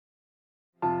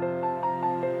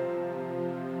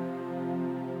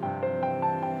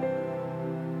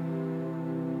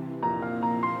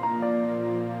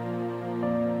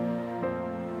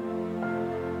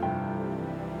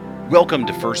Welcome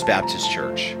to First Baptist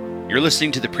Church. You're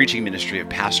listening to the preaching ministry of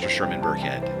Pastor Sherman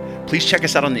Burkhead. Please check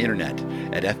us out on the internet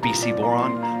at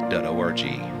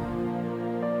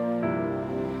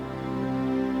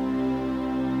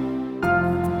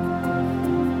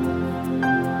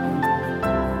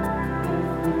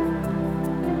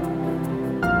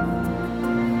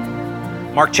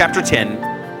Mark chapter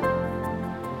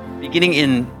 10, beginning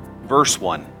in verse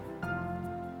 1.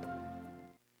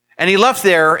 And he left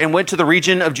there and went to the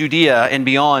region of Judea and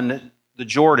beyond the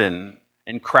Jordan,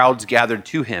 and crowds gathered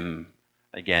to him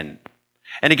again.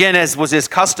 And again, as was his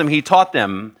custom, he taught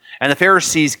them, and the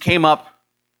Pharisees came up,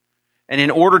 and in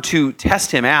order to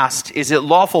test him, asked, "Is it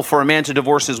lawful for a man to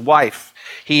divorce his wife?"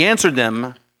 He answered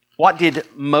them, "What did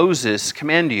Moses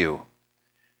command you?"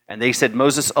 And they said,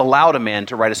 "Moses allowed a man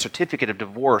to write a certificate of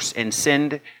divorce and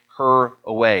send her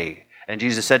away." And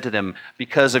Jesus said to them,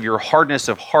 "Because of your hardness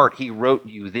of heart, he wrote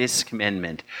you this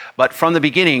commandment. But from the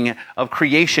beginning of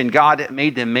creation, God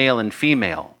made them male and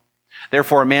female.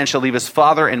 Therefore, a man shall leave his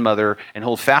father and mother and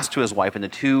hold fast to his wife, and the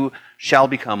two shall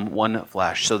become one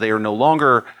flesh. So they are no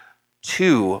longer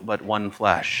two, but one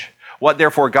flesh. What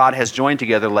therefore God has joined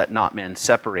together, let not man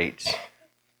separate."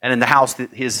 And in the house, the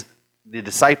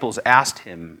disciples asked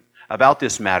him about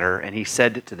this matter, and he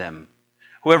said to them,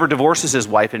 "Whoever divorces his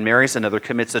wife and marries another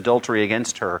commits adultery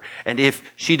against her. And if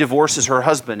she divorces her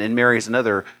husband and marries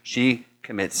another, she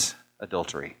commits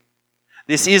adultery."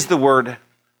 This is the word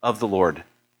of the Lord.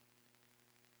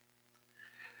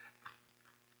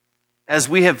 As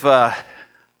I've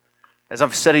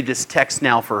studied this text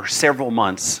now for several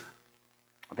months,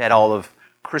 I've had all of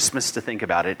Christmas to think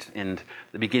about it and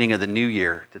the beginning of the new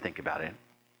year to think about it.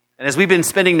 And as we've been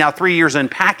spending now 3 years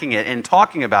unpacking it and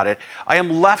talking about it, I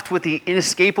am left with the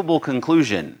inescapable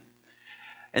conclusion.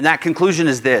 And that conclusion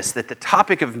is this, that the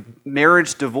topic of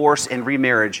marriage, divorce, and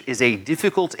remarriage is a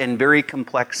difficult and very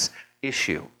complex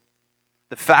issue.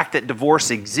 The fact that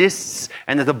divorce exists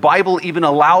and that the Bible even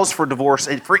allows for divorce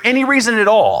for any reason at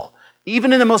all,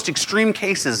 even in the most extreme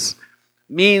cases,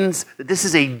 means that this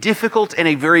is a difficult and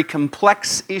a very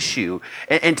complex issue.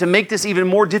 And to make this even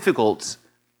more difficult,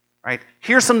 right?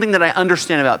 Here's something that I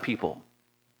understand about people,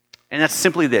 and that's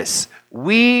simply this.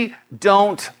 We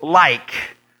don't like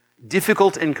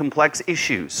difficult and complex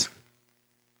issues.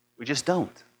 We just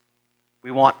don't.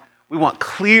 We want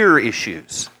clear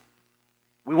issues.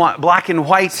 We want black and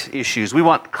white issues. We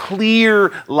want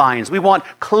clear lines. We want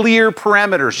clear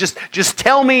parameters. Just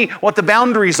tell me what the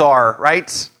boundaries are,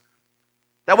 right?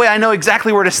 That way I know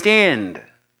exactly where to stand.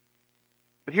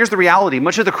 But here's the reality.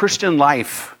 Much of the Christian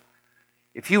life,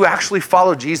 if you actually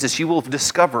follow Jesus, you will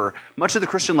discover much of the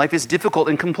Christian life is difficult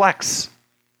and complex.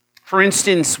 For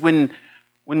instance, when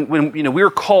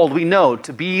we're called, we know,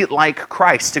 to be like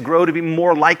Christ, to grow to be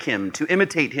more like him, to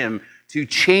imitate him, to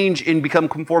change and become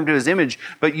conformed to his image.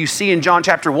 But you see in John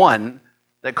chapter 1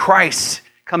 that Christ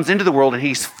comes into the world and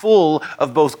he's full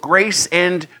of both grace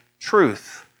and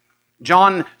truth.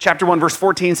 John chapter 1 verse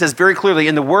 14 says very clearly,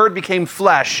 "And the Word became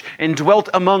flesh and dwelt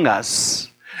among us.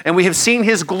 And we have seen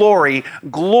his glory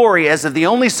as of the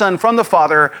only Son from the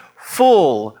Father,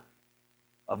 full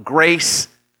of grace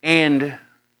and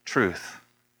truth."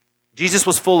 Jesus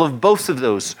was full of both of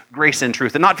those, grace and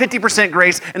truth. And not 50%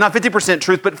 grace and not 50%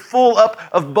 truth, but full up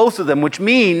of both of them, which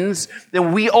means that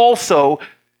we also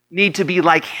need to be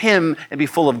like him and be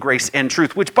full of grace and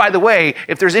truth. Which, by the way,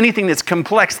 if there's anything that's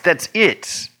complex, that's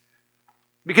it.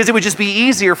 Because it would just be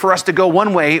easier for us to go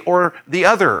one way or the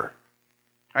other.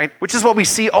 Right? Which is what we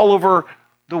see all over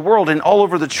the world and all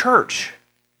over the church.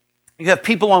 You have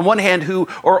people on one hand who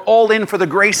are all in for the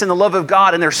grace and the love of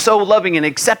God, and they're so loving and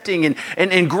accepting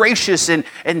and gracious, and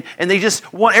they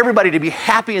just want everybody to be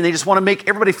happy, and they just want to make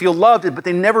everybody feel loved, but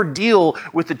they never deal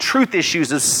with the truth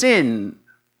issues of sin.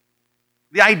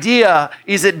 The idea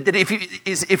is that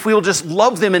if we'll just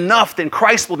love them enough, then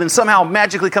Christ will then somehow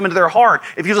magically come into their heart.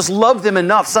 If you just love them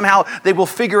enough, somehow they will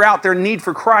figure out their need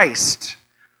for Christ.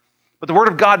 But the Word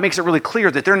of God makes it really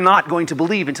clear that they're not going to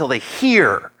believe until they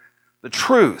hear the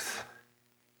truth.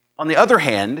 On the other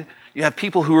hand, you have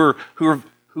people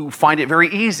who find it very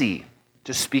easy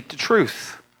to speak the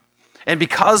truth. And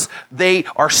because they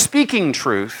are speaking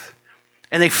truth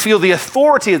and they feel the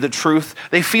authority of the truth,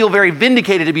 they feel very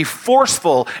vindicated to be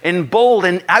forceful and bold,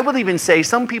 and I would even say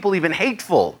some people even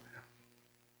hateful.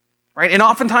 Right? And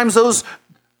oftentimes those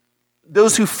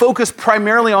who focus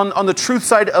primarily on the truth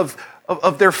side of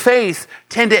their faith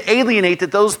tend to alienate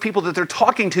those people that they're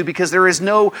talking to because there is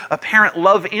no apparent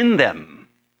love in them.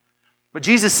 But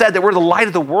Jesus said that we're the light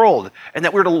of the world and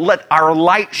that we're to let our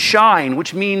light shine,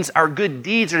 which means our good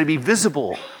deeds are to be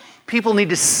visible. People need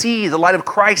to see the light of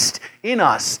Christ in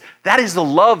us. That is the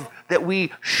love that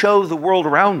we show the world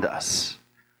around us.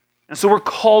 And so we're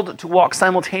called to walk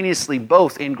simultaneously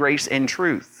both in grace and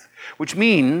truth, which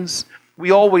means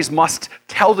we always must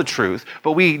tell the truth,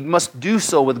 but we must do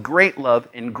so with great love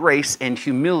and grace and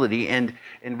humility and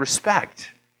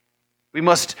respect. We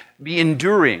must be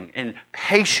enduring and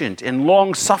patient and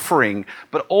long-suffering,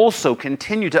 but also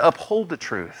continue to uphold the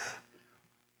truth.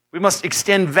 We must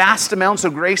extend vast amounts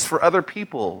of grace for other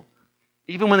people,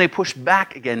 even when they push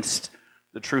back against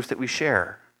the truth that we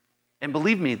share. And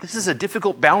believe me, this is a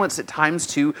difficult balance at times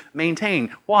to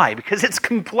maintain. Why? Because it's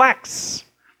complex.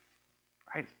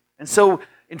 Right? And so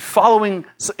in following,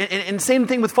 and same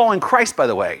thing with following Christ, by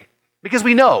the way. Because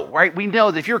we know, right? We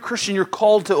know that if you're a Christian, you're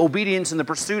called to obedience in the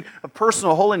pursuit of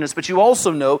personal holiness, but you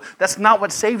also know that's not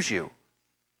what saves you.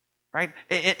 Right?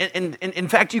 And in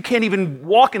fact, you can't even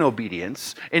walk in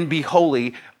obedience and be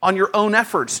holy on your own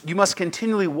efforts. You must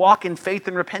continually walk in faith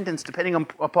and repentance, depending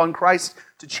upon Christ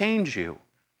to change you.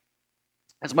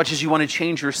 As much as you want to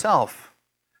change yourself.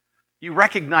 You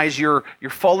recognize your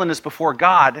fallenness before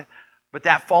God, but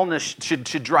that fallenness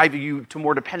should drive you to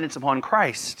more dependence upon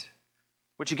Christ,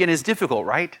 which again is difficult,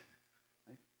 right?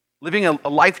 Living a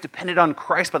life dependent on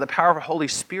Christ by the power of the Holy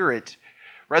Spirit,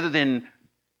 rather than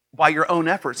by your own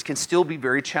efforts, can still be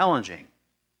very challenging.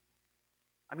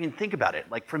 I mean, think about it.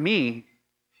 Like for me,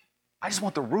 I just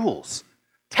want the rules.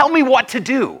 Tell me what to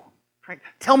do. Right?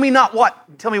 Tell me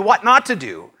what not to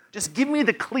do. Just give me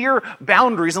the clear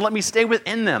boundaries and let me stay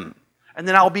within them, and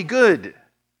then I'll be good.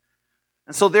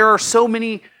 And so there are so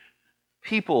many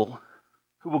people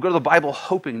who will go to the Bible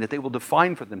hoping that they will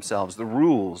define for themselves the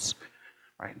rules,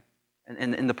 right?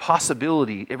 And the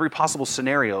possibility, every possible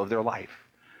scenario of their life.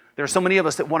 There are so many of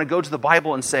us that want to go to the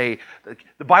Bible and say,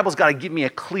 the Bible's got to give me a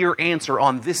clear answer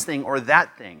on this thing or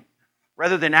that thing,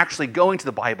 rather than actually going to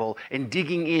the Bible and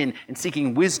digging in and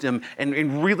seeking wisdom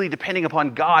and really depending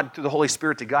upon God through the Holy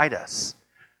Spirit to guide us.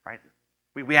 Right?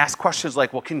 We ask questions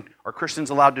like, well, are Christians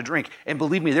allowed to drink? And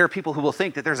believe me, there are people who will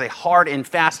think that there's a hard and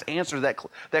fast answer to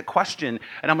that question.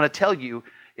 And I'm going to tell you,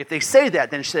 if they say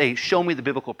that, then say, show me the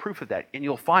biblical proof of that. And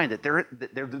you'll find that they're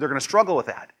going to struggle with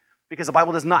that, because the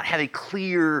Bible does not have a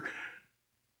clear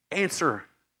answer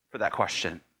for that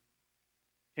question.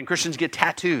 Can Christians get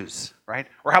tattoos, right?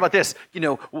 Or how about this?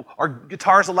 Are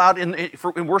guitars allowed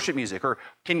in worship music? Or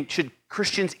should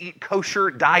Christians eat kosher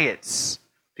diets?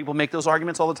 People make those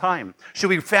arguments all the time. Should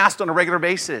we fast on a regular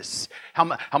basis?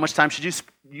 How much time should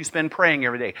you spend praying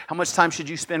every day? How much time should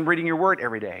you spend reading your word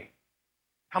every day?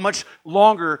 How much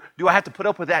longer do I have to put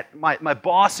up with that, my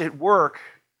boss at work,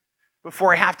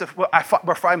 before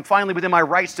I'm finally within my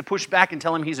rights to push back and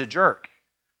tell him he's a jerk?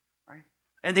 Right?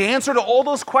 And the answer to all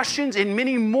those questions and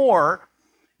many more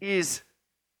is,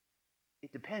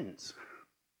 it depends.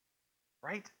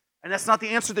 Right? And that's not the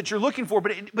answer that you're looking for,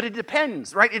 but it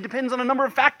depends, right? It depends on a number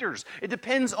of factors. It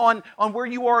depends on where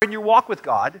you are in your walk with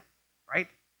God, right?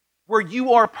 Where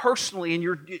you are personally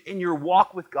in your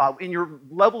walk with God, in your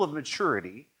level of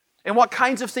maturity, and what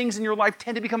kinds of things in your life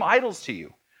tend to become idols to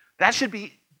you. That should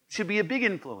be a big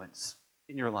influence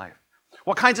in your life.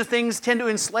 What kinds of things tend to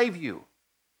enslave you?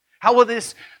 How will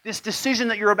this decision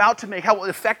that you're about to make, how will it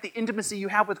affect the intimacy you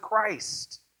have with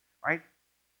Christ, right?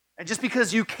 And just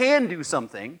because you can do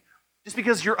something, just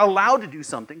because you're allowed to do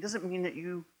something, doesn't mean that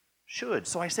you should.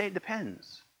 So I say it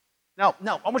depends. Now,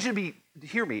 I want you to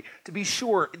hear me. To be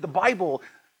sure, in the Bible,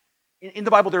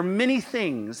 there are many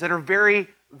things that are very,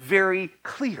 very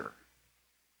clear.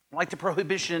 Like the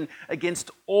prohibition against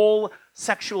all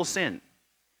sexual sin.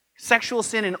 Sexual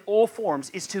sin in all forms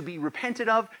is to be repented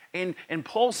of, and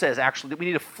Paul says, actually, that we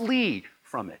need to flee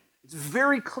from it. It's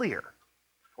very clear.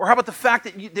 Or how about the fact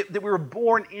that we were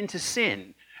born into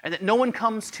sin, and that no one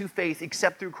comes to faith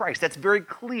except through Christ? That's very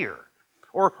clear.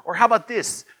 Or how about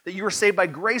this, that you were saved by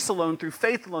grace alone, through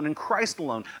faith alone, in Christ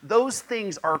alone? Those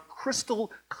things are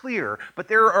crystal clear, but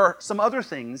there are some other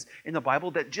things in the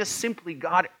Bible that just simply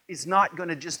God is not going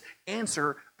to just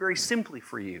answer very simply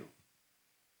for you.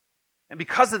 And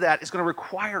because of that, it's going to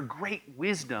require great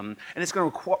wisdom, and it's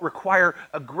going to require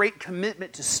a great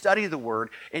commitment to study the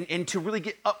Word and to really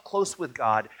get up close with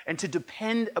God and to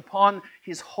depend upon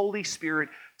His Holy Spirit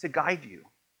to guide you.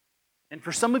 And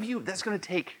for some of you, that's going to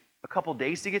take a couple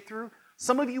days to get through.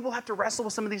 Some of you will have to wrestle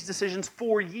with some of these decisions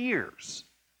for years.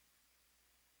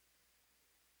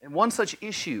 And one such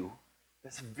issue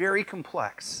that's very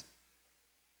complex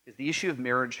is the issue of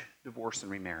marriage, divorce,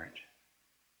 and remarriage.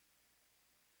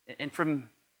 And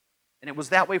it was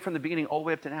that way from the beginning all the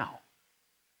way up to now.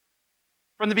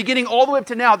 From the beginning all the way up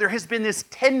to now, there has been this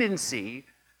tendency,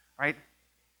 right,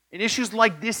 in issues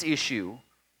like this issue,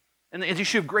 and the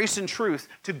issue of grace and truth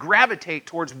to gravitate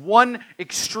towards one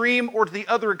extreme or to the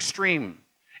other extreme.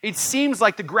 It seems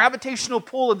like the gravitational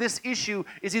pull of this issue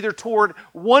is either toward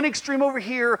one extreme over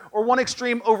here or one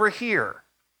extreme over here.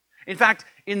 In fact,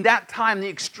 in that time, the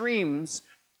extremes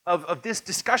of this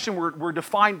discussion were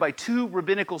defined by two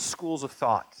rabbinical schools of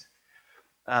thought.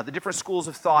 The different schools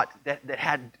of thought that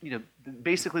had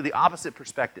basically the opposite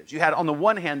perspectives. You had, on the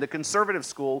one hand, the conservative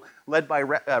school led by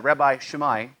Rabbi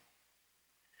Shammai,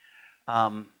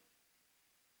 and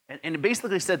it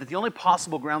basically said that the only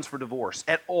possible grounds for divorce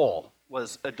at all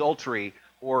was adultery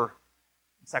or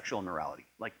sexual immorality.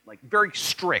 Like very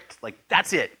strict. Like,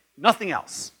 that's it. Nothing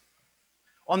else.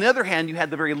 On the other hand, you had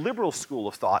the very liberal school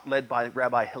of thought led by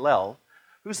Rabbi Hillel,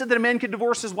 who said that a man could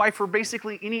divorce his wife for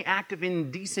basically any act of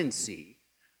indecency.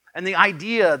 And the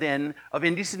idea then of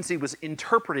indecency was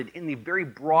interpreted in the very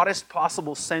broadest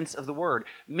possible sense of the word,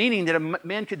 meaning that a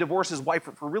man could divorce his wife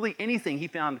for really anything he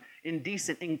found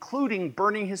indecent, including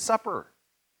burning his supper.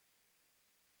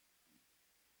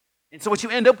 And so what you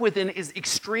end up with then is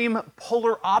extreme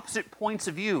polar opposite points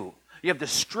of view. You have the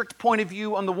strict point of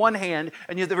view on the one hand,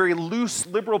 and you have the very loose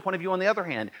liberal point of view on the other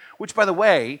hand, which, by the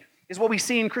way, is what we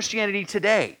see in Christianity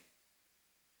today.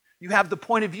 You have the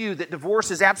point of view that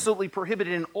divorce is absolutely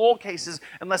prohibited in all cases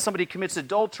unless somebody commits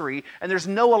adultery, and there's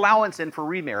no allowance in for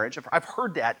remarriage. I've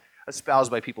heard that espoused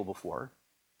by people before.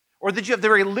 Or that you have the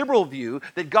very liberal view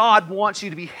that God wants you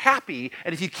to be happy,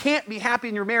 and if you can't be happy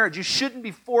in your marriage, you shouldn't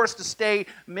be forced to stay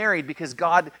married because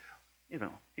God,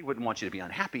 He wouldn't want you to be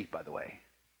unhappy, by the way.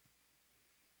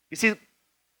 You see,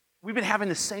 we've been having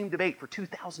the same debate for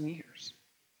 2,000 years.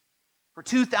 For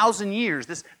 2,000 years,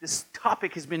 this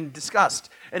topic has been discussed.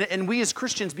 And we as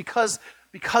Christians, because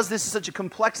this is such a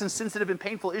complex and sensitive and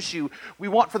painful issue, we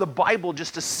want for the Bible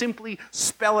just to simply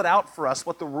spell it out for us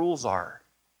what the rules are.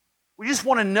 We just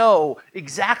want to know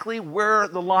exactly where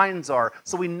the lines are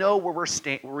so we know where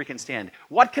we can stand.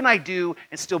 What can I do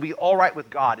and still be all right with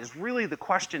God is really the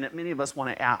question that many of us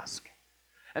want to ask.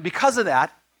 And because of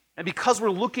that, and because we're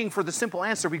looking for the simple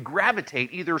answer, we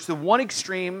gravitate either to one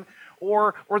extreme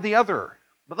or the other.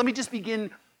 But let me just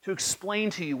begin to explain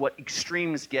to you what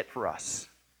extremes get for us.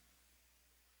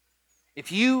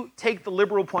 If you take the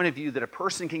liberal point of view that a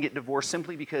person can get divorced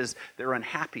simply because they're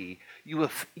unhappy, you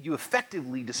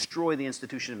effectively destroy the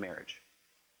institution of marriage.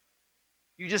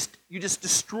 You just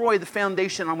destroy the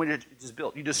foundation on which it is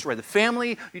built. You destroy the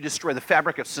family, you destroy the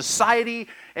fabric of society,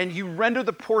 and you render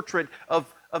the portrait of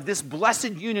this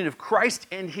blessed union of Christ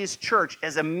and His church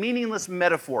as a meaningless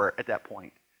metaphor at that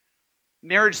point.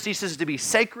 Marriage ceases to be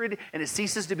sacred, and it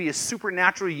ceases to be a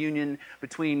supernatural union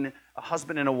between a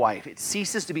husband and a wife. It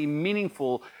ceases to be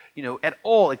meaningful, at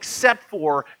all, except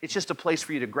for it's just a place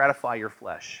for you to gratify your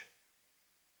flesh.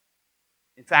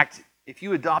 In fact, if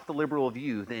you adopt the liberal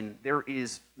view, then there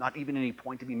is not even any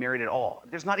point to be married at all.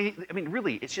 There's not any,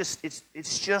 really, it's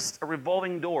just a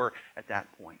revolving door at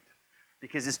that point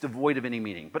because it's devoid of any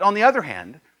meaning. But on the other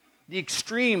hand, the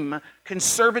extreme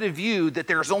conservative view that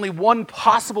there's only one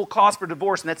possible cause for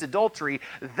divorce, and that's adultery,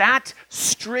 that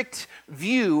strict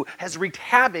view has wreaked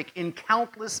havoc in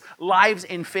countless lives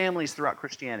and families throughout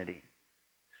Christianity.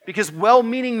 Because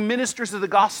well-meaning ministers of the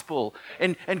gospel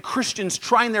and Christians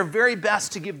trying their very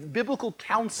best to give biblical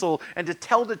counsel and to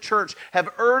tell the church have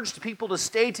urged people to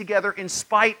stay together in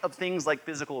spite of things like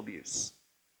physical abuse.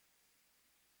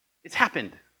 It's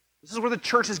happened. This is where the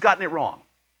church has gotten it wrong.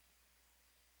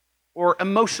 Or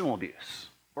emotional abuse,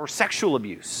 or sexual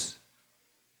abuse,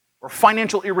 or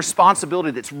financial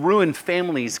irresponsibility that's ruined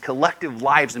families' collective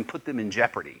lives and put them in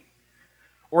jeopardy.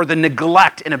 Or the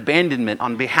neglect and abandonment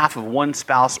on behalf of one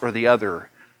spouse or the other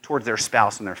towards their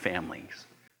spouse and their families.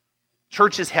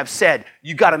 Churches have said,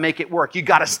 you got to make it work, you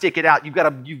got to stick it out, you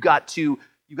got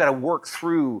to work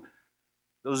through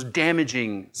those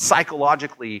damaging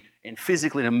psychologically and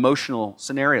physically and emotional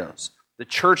scenarios. The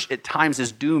church at times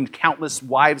has doomed countless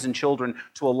wives and children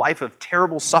to a life of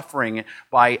terrible suffering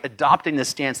by adopting the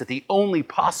stance that the only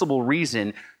possible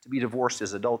reason to be divorced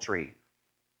is adultery.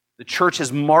 The church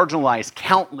has marginalized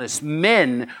countless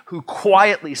men who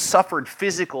quietly suffered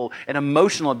physical and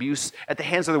emotional abuse at the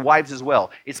hands of their wives as well.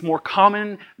 It's more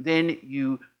common than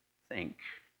you think.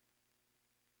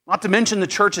 Not to mention the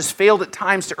church has failed at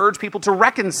times to urge people to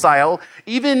reconcile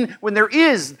even when there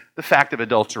is the fact of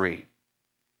adultery.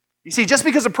 You see, just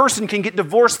because a person can get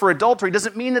divorced for adultery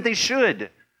doesn't mean that they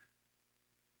should.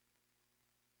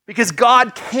 Because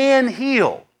God can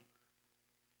heal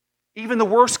even the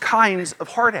worst kinds of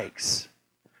heartaches.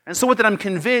 And so with that, I'm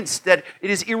convinced that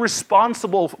it is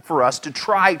irresponsible for us to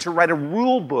try to write a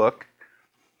rule book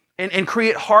and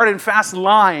create hard and fast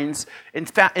lines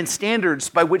and standards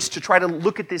by which to try to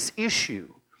look at this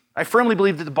issue. I firmly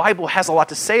believe that the Bible has a lot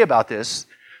to say about this,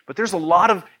 but there's a lot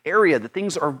of area that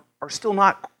things are still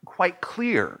not quite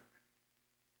clear.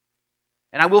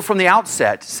 And I will from the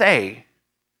outset say,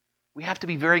 we have to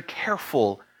be very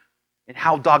careful in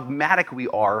how dogmatic we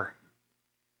are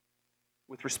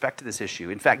with respect to this issue.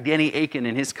 In fact, Danny Akin,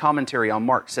 in his commentary on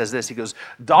Mark, says this. He goes,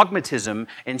 dogmatism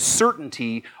and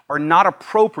certainty are not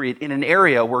appropriate in an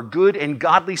area where good and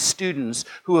godly students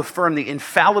who affirm the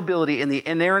infallibility and the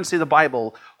inerrancy of the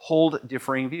Bible hold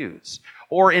differing views.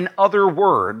 Or in other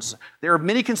words, there are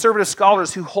many conservative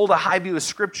scholars who hold a high view of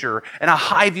Scripture and a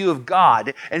high view of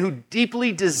God and who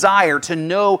deeply desire to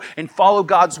know and follow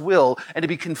God's will and to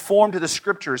be conformed to the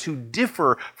Scriptures, who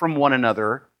differ from one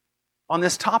another on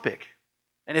this topic.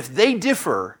 And if they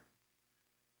differ,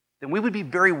 then we would be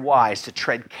very wise to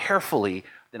tread carefully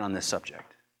then on this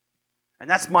subject. And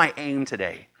that's my aim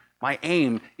today. My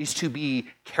aim is to be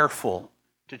careful,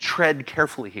 to tread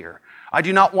carefully here. I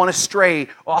do not want to stray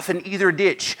off in either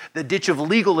ditch, the ditch of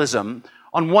legalism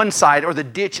on one side or the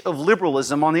ditch of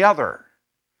liberalism on the other.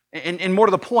 And more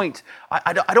to the point,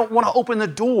 I don't want to open the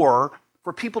door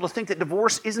for people to think that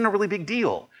divorce isn't a really big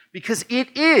deal, because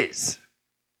it is.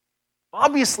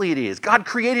 Obviously it is. God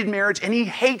created marriage and He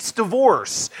hates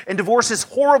divorce. And divorce is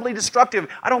horribly destructive.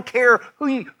 I don't care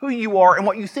who you are and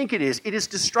what you think it is. It is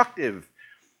destructive.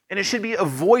 And it should be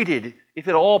avoided if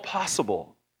at all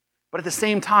possible. But at the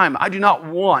same time, I do not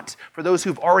want for those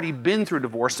who've already been through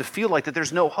divorce to feel like that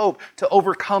there's no hope to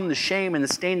overcome the shame and the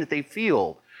stain that they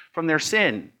feel from their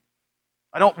sin.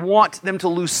 I don't want them to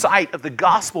lose sight of the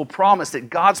gospel promise that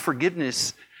God's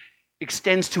forgiveness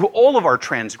extends to all of our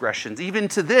transgressions, even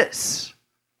to this.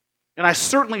 And I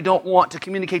certainly don't want to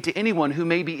communicate to anyone who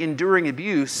may be enduring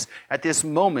abuse at this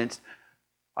moment.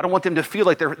 I don't want them to feel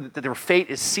like that their fate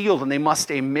is sealed and they must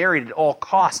stay married at all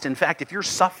costs. In fact, if you're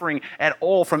suffering at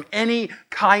all from any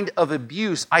kind of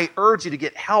abuse, I urge you to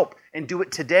get help and do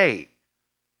it today.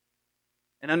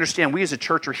 And understand, we as a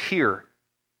church are here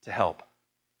to help.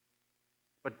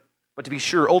 But to be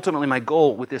sure, ultimately my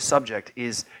goal with this subject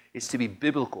is to be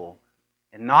biblical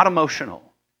and not emotional.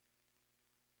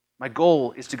 My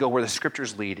goal is to go where the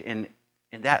Scriptures lead, and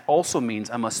that also means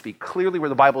I must speak clearly where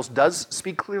the Bible does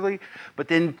speak clearly, but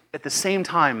then at the same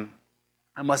time,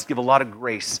 I must give a lot of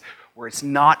grace where it's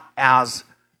not as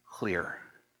clear.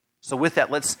 So with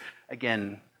that, let's,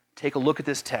 again, take a look at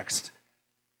this text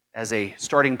as a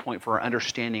starting point for our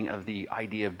understanding of the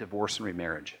idea of divorce and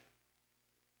remarriage.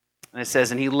 And it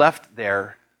says, and he left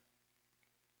there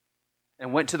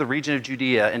and went to the region of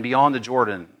Judea and beyond the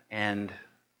Jordan, and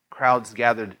crowds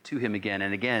gathered to him again,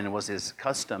 and again it was his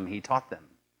custom, he taught them.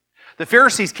 The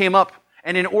Pharisees came up,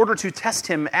 and in order to test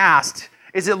him, asked,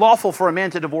 is it lawful for a man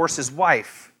to divorce his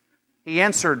wife? He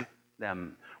answered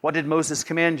them, what did Moses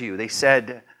command you? They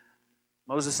said,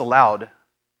 Moses allowed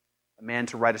a man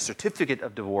to write a certificate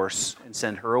of divorce and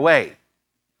send her away.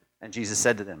 And Jesus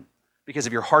said to them, because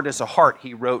of your hardness of heart,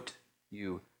 he wrote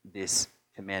you this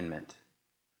commandment.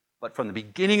 But from the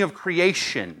beginning of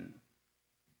creation,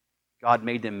 God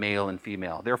made them male and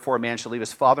female. Therefore, a man shall leave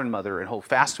his father and mother and hold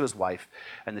fast to his wife,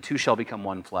 and the two shall become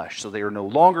one flesh. So they are no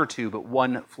longer two, but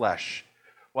one flesh.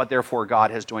 What therefore God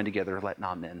has joined together, let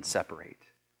not men separate.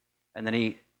 And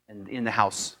then in the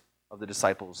house the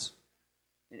disciples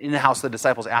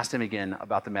asked him again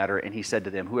about the matter, and he said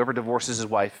to them, whoever divorces his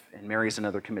wife and marries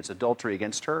another commits adultery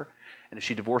against her, and if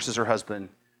she divorces her husband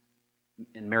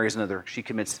and marries another, she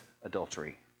commits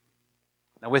adultery.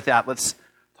 Now with that, let's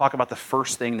talk about the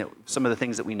first thing, some of the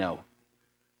things that we know.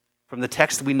 From the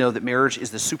text, we know that marriage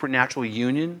is the supernatural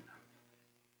union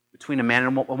between a man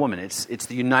and a woman. It's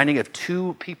the uniting of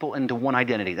two people into one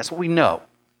identity. That's what we know.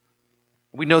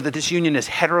 We know that this union is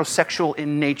heterosexual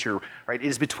in nature, right? It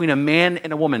is between a man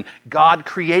and a woman. God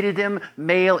created them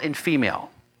male and female.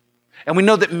 And we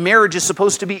know that marriage is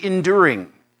supposed to be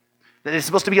enduring, that it's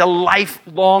supposed to be a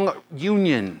lifelong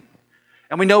union.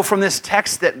 And we know from this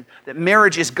text that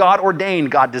marriage is God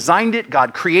ordained. God designed it,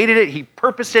 God created it, He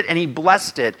purposed it, and He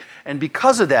blessed it. And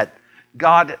because of that,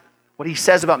 God, what He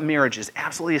says about marriage is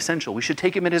absolutely essential. We should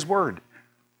take Him at His word.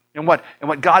 And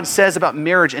what God says about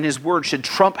marriage and His word should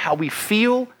trump how we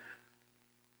feel.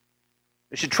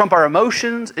 It should trump our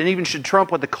emotions, and even should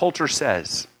trump what the culture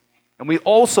says. And we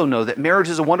also know that marriage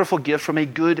is a wonderful gift from a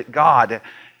good God.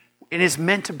 It is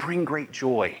meant to bring great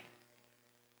joy.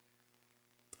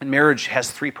 And marriage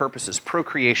has three purposes: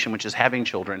 procreation, which is having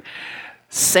children;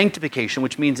 sanctification,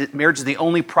 which means that marriage is the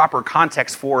only proper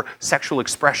context for sexual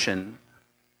expression;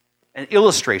 and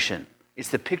illustration. It's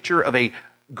the picture of a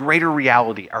greater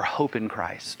reality, our hope in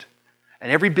Christ.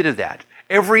 And every bit of that,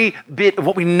 every bit of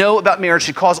what we know about marriage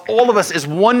should cause all of us as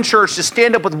one church to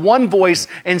stand up with one voice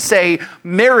and say,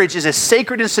 marriage is a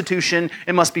sacred institution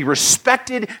and must be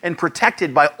respected and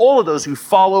protected by all of those who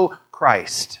follow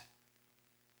Christ.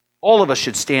 All of us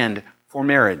should stand for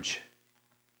marriage.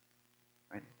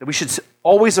 Right? That we should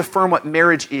always affirm what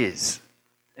marriage is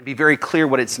and be very clear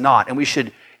what it's not. And we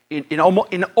should, in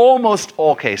almost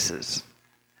all cases,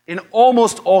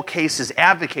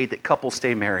 advocate that couples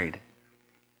stay married.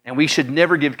 And we should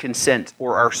never give consent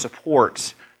or our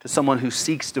support to someone who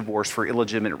seeks divorce for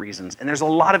illegitimate reasons. And there's a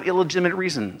lot of illegitimate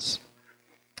reasons,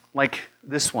 like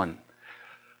this one.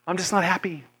 I'm just not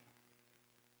happy.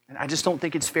 And I just don't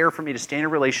think it's fair for me to stay in a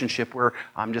relationship where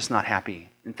I'm just not happy.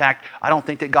 In fact, I don't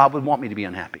think that God would want me to be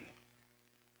unhappy.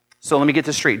 So let me get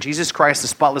this straight. Jesus Christ, the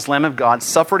spotless Lamb of God,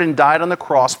 suffered and died on the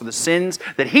cross for the sins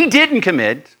that he didn't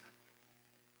commit.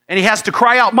 And he has to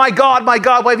cry out, my God,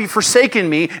 why have you forsaken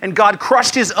me? And God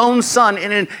crushed his own son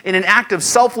in an act of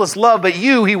selfless love, but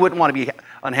he wouldn't want to be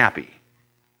unhappy.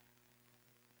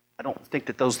 I don't think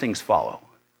that those things follow.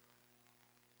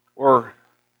 Or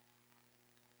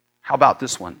how about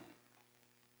this one?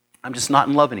 I'm just not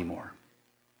in love anymore.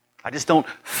 I just don't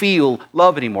feel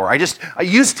love anymore. I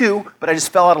used to, but I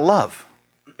just fell out of love.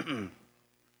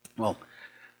 Well,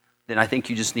 then I think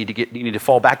you need to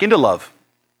fall back into love.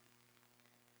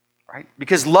 Right?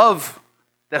 Because love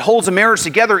that holds a marriage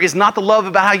together is not the love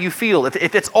about how you feel.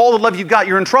 If it's all the love you've got,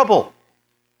 you're in trouble.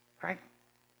 Right?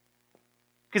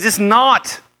 Because it's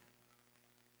not.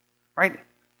 Right?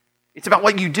 It's about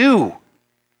what you do.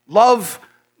 Love,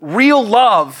 real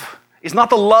love, is not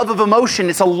the love of emotion.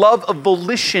 It's a love of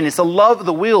volition. It's a love of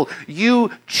the will.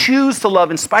 You choose to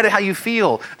love in spite of how you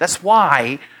feel. That's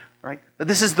why, right?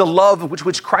 This is the love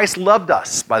which Christ loved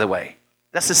us, by the way.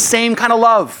 That's the same kind of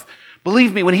love.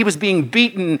 Believe me, when he was being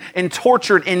beaten and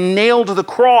tortured and nailed to the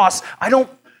cross, I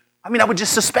would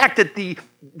just suspect that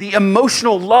the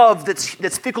emotional love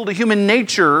that's fickle to human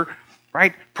nature,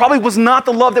 right, probably was not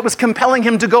the love that was compelling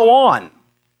him to go on.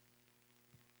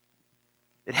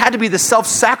 It had to be the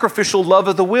self-sacrificial love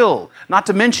of the will. Not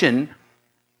to mention,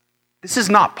 this is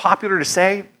not popular to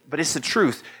say, but it's the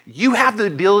truth. You have the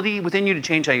ability within you to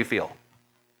change how you feel.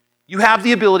 You have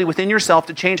the ability within yourself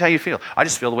to change how you feel. I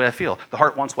just feel the way I feel. The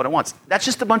heart wants what it wants. That's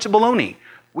just a bunch of baloney.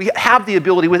 We have the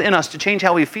ability within us to change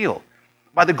how we feel.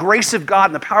 By the grace of God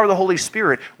and the power of the Holy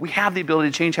Spirit, we have the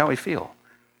ability to change how we feel.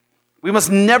 We must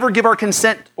never give our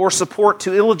consent or support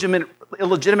to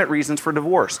illegitimate reasons for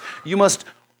divorce. You must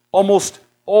almost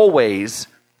always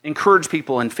encourage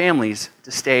people and families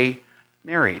to stay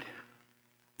married.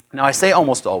 Now, I say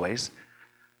almost always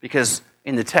because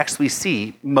in the text we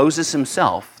see Moses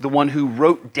himself, the one who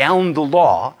wrote down the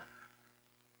law,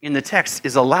 in the text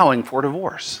is allowing for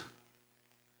divorce.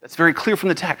 That's very clear from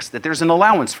the text that there's an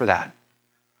allowance for that.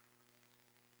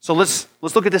 So let's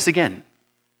look at this again.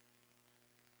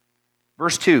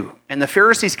 Verse 2, and the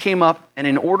Pharisees came up and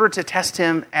in order to test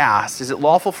him asked, is it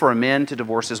lawful for a man to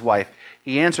divorce his wife?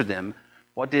 He answered them,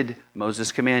 what did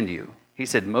Moses command you? He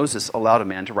said, Moses allowed a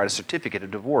man to write a certificate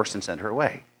of divorce and send her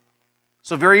away.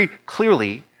 So very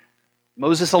clearly,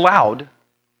 Moses allowed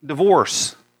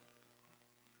divorce.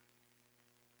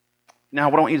 Now,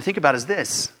 what I want you to think about is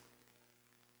this.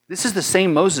 This is the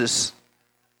same Moses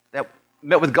that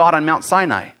met with God on Mount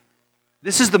Sinai.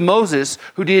 This is the Moses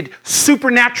who did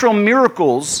supernatural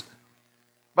miracles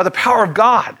by the power of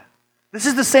God. This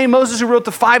is the same Moses who wrote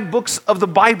the 5 books of the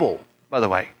Bible, by the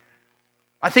way.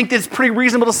 I think that it's pretty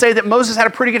reasonable to say that Moses had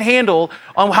a pretty good handle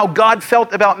on how God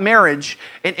felt about marriage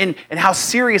and how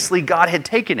seriously God had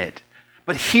taken it.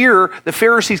 But here, the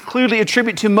Pharisees clearly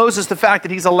attribute to Moses the fact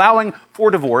that he's allowing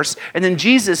for divorce. And then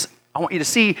Jesus, I want you to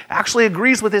see, actually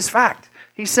agrees with this fact.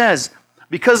 He says,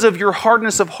 because of your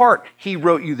hardness of heart, he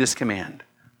wrote you this command.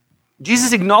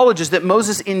 Jesus acknowledges that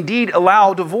Moses indeed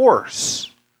allowed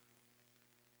divorce,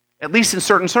 at least in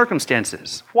certain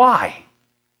circumstances. Why?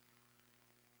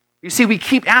 You see, we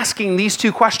keep asking these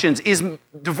 2 questions. Is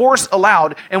divorce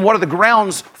allowed, and what are the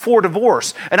grounds for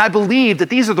divorce? And I believe that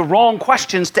these are the wrong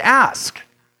questions to ask.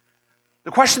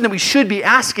 The question that we should be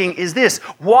asking is this: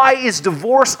 why is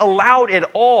divorce allowed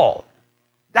at all?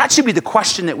 That should be the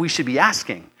question that we should be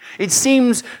asking. It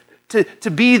seems to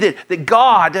be that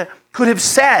God could have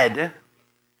said,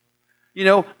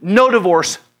 no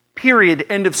divorce, period,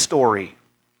 end of story.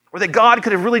 Or that God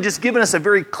could have really just given us a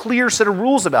very clear set of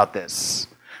rules about this.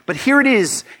 But here it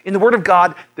is, in the Word of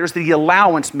God, there's the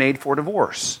allowance made for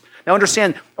divorce. Now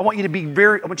understand, I want you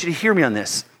to hear me on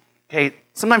this. Okay,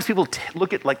 sometimes people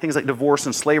look at things like divorce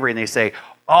and slavery and they say,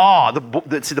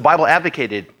 the Bible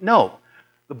advocated. No,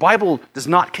 the Bible does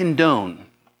not condone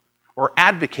or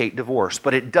advocate divorce,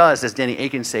 but it does, as Danny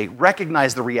Aiken say,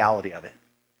 recognize the reality of it.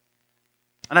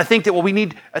 And I think that we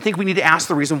need to ask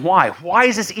the reason why. Why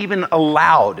is this even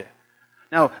allowed?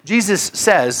 Now, Jesus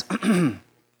says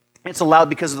it's allowed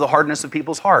because of the hardness of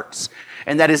people's hearts.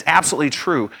 And that is absolutely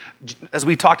true. As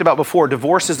we talked about before,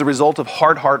 divorce is the result of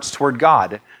hard hearts toward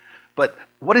God. But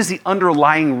what is the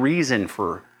underlying reason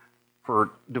for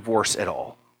divorce at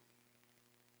all?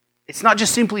 It's not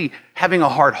just simply having a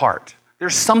hard heart.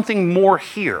 There's something more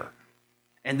here.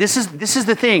 And this is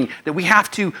the thing that we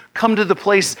have to come to the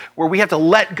place where we have to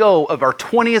let go of our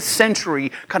 20th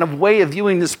century kind of way of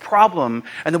viewing this problem,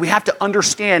 and that we have to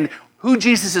understand who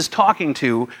Jesus is talking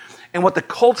to and what the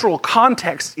cultural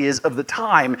context is of the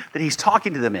time that he's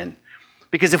talking to them in.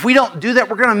 Because if we don't do that,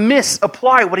 we're going to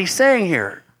misapply what he's saying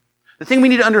here. The thing we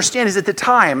need to understand is at that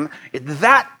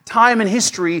time in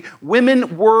history,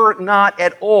 women were not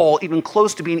at all even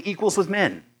close to being equals with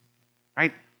men,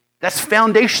 right? That's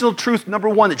foundational truth number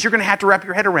one that you're going to have to wrap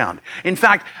your head around. In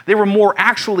fact, they were more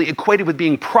actually equated with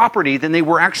being property than they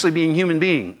were actually being human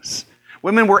beings.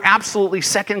 Women were absolutely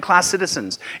second-class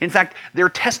citizens. In fact, their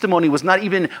testimony was not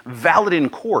even valid in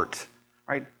court,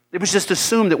 right? It was just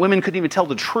assumed that women couldn't even tell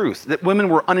the truth, that women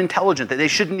were unintelligent, that they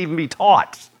shouldn't even be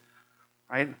taught,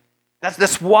 right?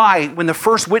 That's why when the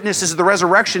first witnesses of the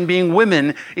resurrection being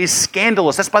women is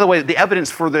scandalous. That's, by the way, the evidence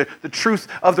for the truth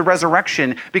of the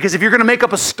resurrection. Because if you're going to make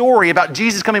up a story about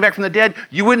Jesus coming back from the dead,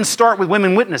 you wouldn't start with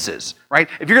women witnesses, right?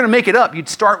 If you're going to make it up, you'd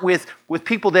start with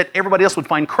people that everybody else would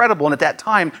find credible. And at that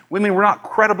time, women were not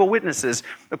credible witnesses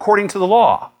according to the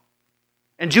law.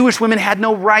 And Jewish women had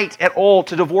no right at all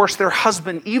to divorce their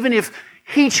husband, even if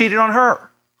he cheated on her.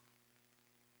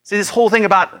 See, this whole thing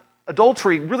about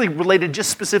adultery really related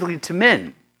just specifically to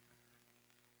men.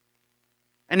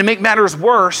 And to make matters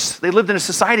worse, they lived in a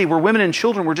society where women and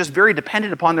children were just very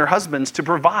dependent upon their husbands to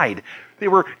provide. They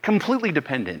were completely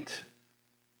dependent.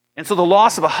 And so the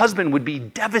loss of a husband would be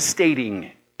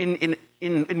devastating in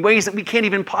ways that we can't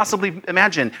even possibly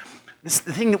imagine. This is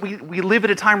the thing that we live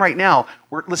at a time right now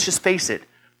where, let's just face it,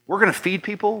 we're going to feed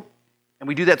people, and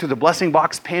we do that through the Blessing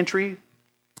Box pantry.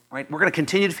 Right? We're going to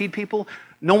continue to feed people.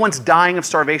 No one's dying of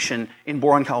starvation in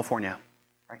Boron, California.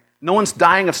 Right? No one's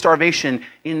dying of starvation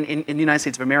in the United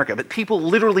States of America. But people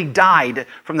literally died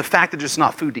from the fact that there's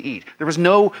not food to eat. There was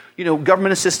no,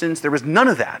 government assistance. There was none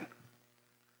of that.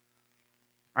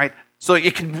 Right? So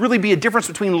it could really be a difference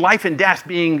between life and death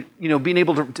being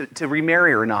able to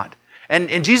remarry or not.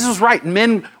 And Jesus was right.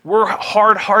 Men were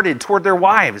hard-hearted toward their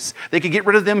wives. They could get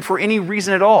rid of them for any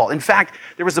reason at all. In fact,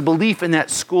 there was a belief in that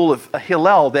school of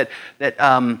Hillel that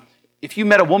if you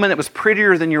met a woman that was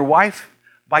prettier than your wife,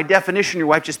 by definition, your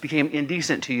wife just became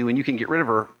indecent to you, and you can get rid of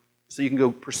her so you can go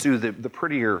pursue the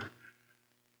prettier.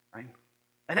 Right?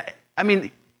 And I mean,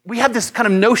 we have this kind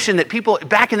of notion that people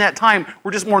back in that time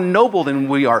were just more noble than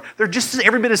we are. They're just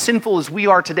every bit as sinful as we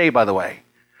are today, by the way.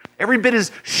 Every bit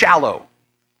as shallow.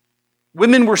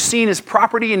 Women were seen as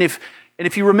property, and if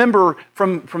you remember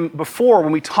from before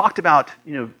when we talked about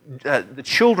the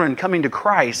children coming to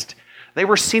Christ, they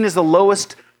were seen as the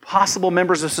lowest possible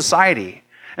members of society.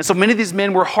 And so many of these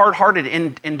men were hard-hearted,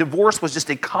 and divorce was just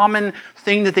a common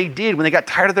thing that they did when they got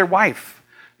tired of their wife.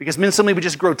 Because men suddenly would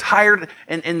just grow tired,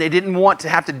 and they didn't want to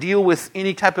have to deal with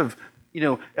any type of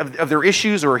their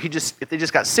issues, or if they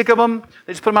just got sick of them,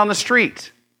 they just put them out on the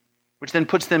street, which then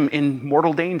puts them in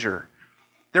mortal danger.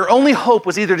 Their only hope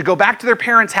was either to go back to their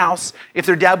parents' house if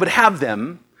their dad would have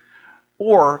them,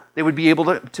 or they would be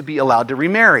able to be allowed to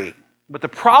remarry. But the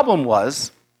problem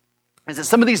is that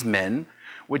some of these men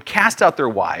would cast out their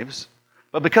wives,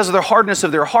 but because of the hardness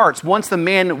of their hearts, once the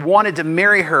man wanted to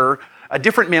marry her, a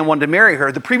different man wanted to marry her,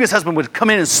 the previous husband would come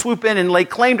in and swoop in and lay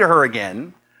claim to her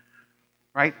again,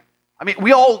 right? I mean,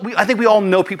 I think we all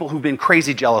know people who've been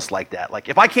crazy jealous like that. Like,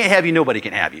 if I can't have you, nobody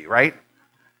can have you, right?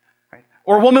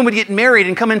 Or a woman would get married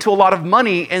and come into a lot of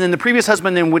money, and then the previous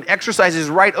husband then would exercise his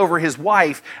right over his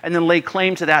wife and then lay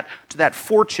claim to that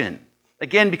fortune.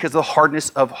 Again, because of the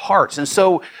hardness of hearts. And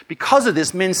so, because of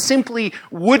this, men simply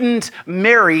wouldn't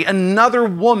marry another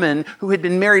woman who had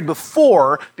been married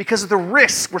before because of the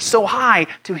risks were so high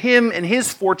to him and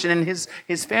his fortune and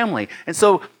his family. And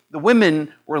so, the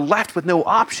women were left with no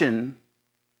option,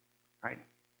 right,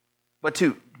 but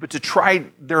to try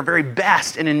their very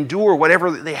best and endure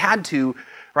whatever they had to,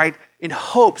 right, in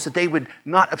hopes that they would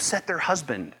not upset their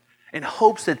husband, in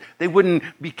hopes that they wouldn't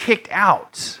be kicked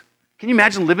out. Can you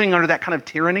imagine living under that kind of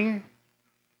tyranny?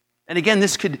 And again,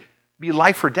 this could be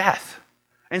life or death.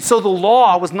 And so the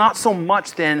law was not so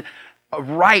much then a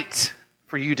right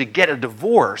for you to get a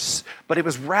divorce, but it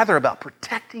was rather about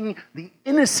protecting the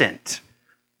innocent.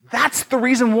 That's the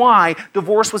reason why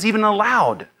divorce was even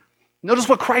allowed. Notice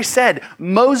what Christ said.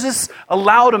 Moses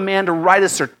allowed a man to write a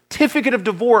certificate of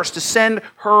divorce to send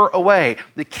her away.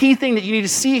 The key thing that you need to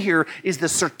see here is the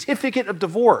certificate of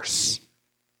divorce.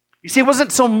 You see, it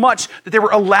wasn't so much that they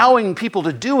were allowing people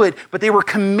to do it, but they were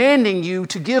commanding you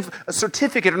to give a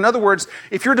certificate. In other words,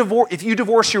 if you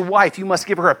divorce your wife, you must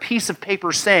give her a piece of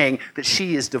paper saying that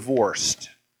she is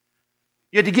divorced.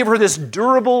 You had to give her this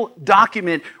durable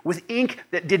document with ink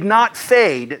that did not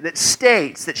fade, that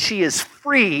states that she is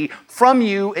free from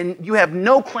you and you have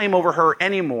no claim over her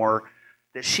anymore,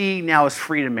 that she now is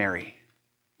free to marry.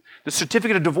 The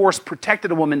certificate of divorce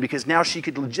protected a woman because now she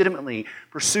could legitimately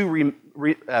pursue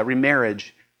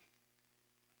remarriage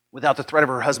without the threat of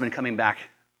her husband coming back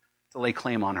to lay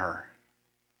claim on her.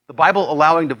 The Bible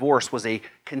allowing divorce was a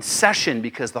concession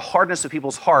because the hardness of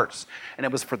people's hearts, and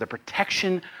it was for the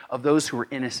protection of those who were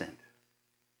innocent.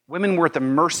 Women were at the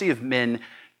mercy of men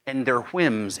and their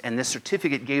whims, and this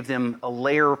certificate gave them a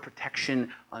layer of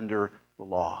protection under the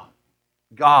law.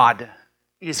 God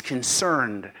is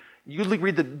concerned. You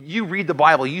read the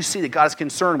Bible, you see that God is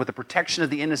concerned with the protection of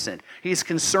the innocent. He is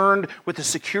concerned with the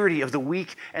security of the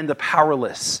weak and the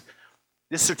powerless.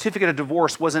 This certificate of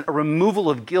divorce wasn't a removal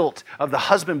of guilt of the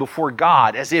husband before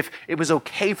God, as if it was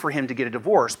okay for him to get a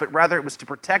divorce, but rather it was to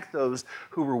protect those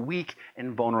who were weak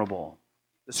and vulnerable.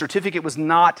 The certificate was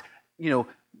not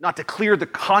to clear the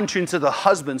conscience of the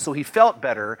husband so he felt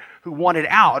better, who wanted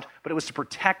out, but it was to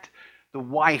protect the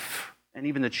wife and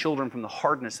even the children from the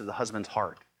hardness of the husband's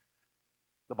heart.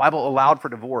 The Bible allowed for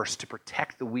divorce to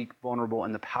protect the weak, vulnerable,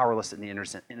 and the powerless and the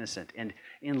innocent. And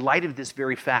in light of this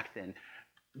very fact, then,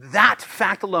 that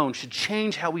fact alone should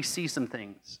change how we see some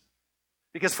things.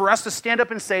 Because for us to stand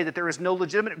up and say that there is no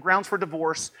legitimate grounds for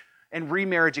divorce and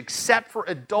remarriage except for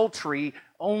adultery,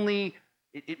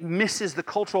 it misses the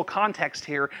cultural context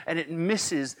here, and it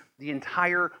misses the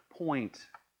entire point.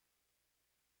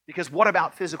 Because what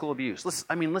about physical abuse?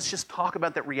 Let's just talk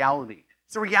about that reality.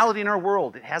 It's a reality in our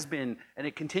world. It has been, and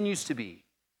it continues to be.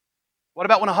 What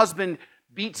about when a husband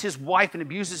beats his wife and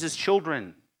abuses his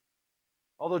children?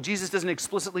 Although Jesus doesn't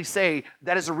explicitly say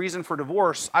that is a reason for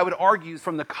divorce, I would argue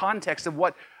from the context of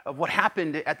what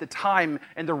happened at the time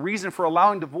and the reason for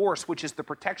allowing divorce, which is the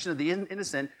protection of the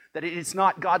innocent, that it's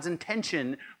not God's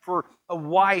intention for a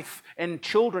wife and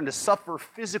children to suffer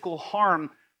physical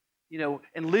harm,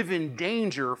 and live in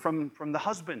danger from the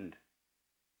husband.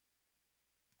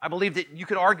 I believe that you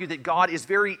could argue that God is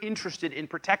very interested in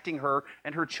protecting her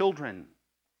and her children.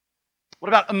 What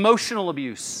about emotional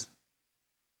abuse?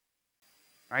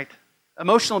 Right?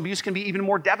 Emotional abuse can be even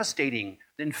more devastating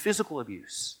than physical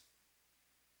abuse.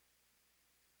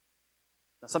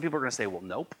 Now, some people are going to say, well,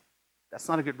 nope, that's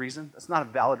not a good reason. That's not a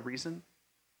valid reason.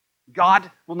 God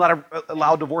will not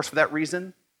allow divorce for that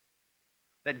reason.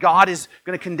 That God is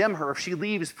going to condemn her if she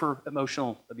leaves for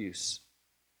emotional abuse.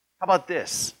 How about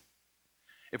this?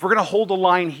 If we're going to hold the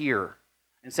line here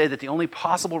and say that the only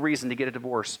possible reason to get a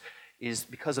divorce is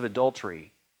because of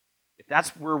adultery, if that's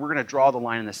where we're going to draw the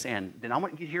line in the sand, then I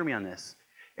want you to hear me on this.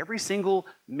 Every single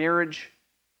marriage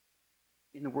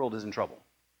in the world is in trouble.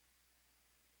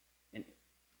 And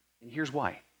here's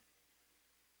why.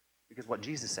 Because what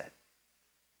Jesus said.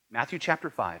 Matthew chapter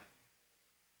 5,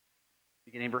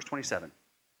 beginning in verse 27.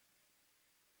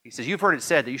 He says, you've heard it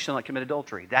said that you shall not commit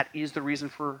adultery. That is the reason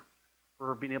for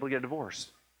being able to get a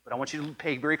divorce. But I want you to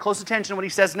pay very close attention to what he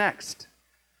says next.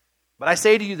 But I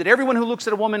say to you that everyone who looks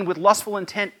at a woman with lustful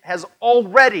intent has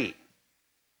already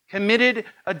committed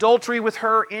adultery with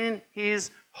her in his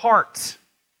heart.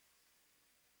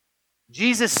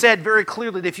 Jesus said very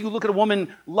clearly that if you look at a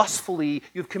woman lustfully,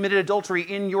 you've committed adultery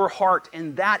in your heart,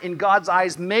 and that in God's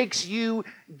eyes makes you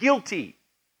guilty.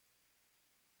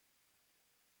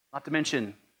 Not to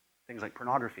mention things like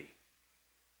pornography.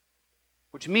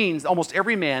 Which means almost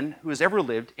every man who has ever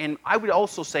lived, and I would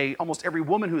also say almost every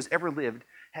woman who has ever lived,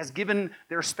 has given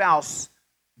their spouse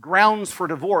grounds for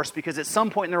divorce because at some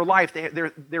point in their life,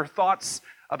 their thoughts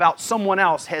about someone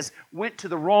else has went to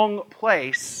the wrong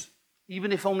place,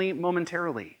 even if only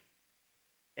momentarily.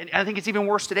 And I think it's even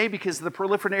worse today because of the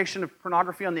proliferation of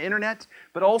pornography on the internet,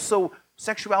 but also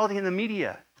sexuality in the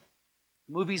media.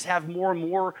 Movies have more and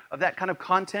more of that kind of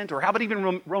content. Or how about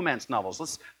even romance novels?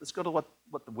 Let's go to what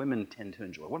the women tend to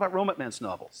enjoy. What about romance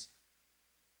novels?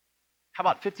 How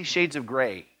about 50 Shades of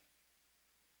Grey?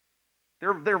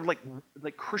 They're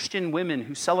like Christian women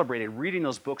who celebrated reading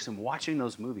those books and watching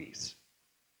those movies.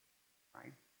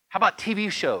 Right? How about TV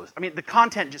shows? The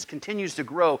content just continues to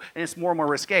grow and it's more and more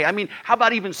risque. How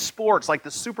about even sports like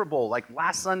the Super Bowl, like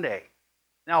last Sunday?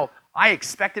 Now, I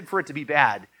expected for it to be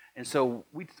bad. And so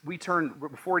we turned,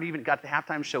 before it even got to the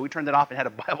halftime show, we turned it off and had a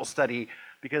Bible study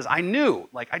because I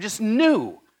just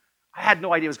knew I had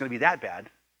no idea it was going to be that bad.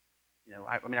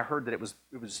 I heard that it was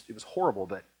horrible,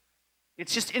 but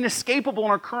it's just inescapable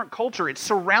in our current culture. It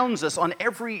surrounds us on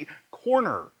every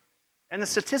corner, and the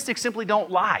statistics simply don't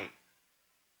lie.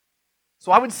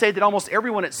 So I would say that almost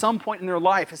everyone at some point in their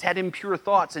life has had impure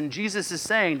thoughts, and Jesus is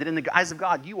saying that in the eyes of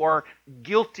God, you are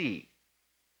guilty.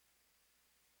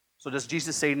 So does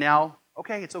Jesus say now,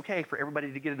 okay, it's okay for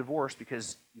everybody to get a divorce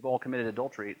because you've all committed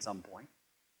adultery at some point?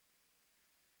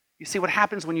 You see, what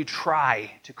happens when you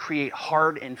try to create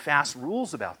hard and fast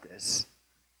rules about this?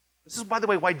 This is, by the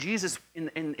way, why Jesus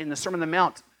in the Sermon on the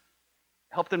Mount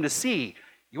helped them to see.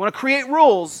 You want to create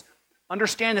rules,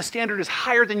 understand the standard is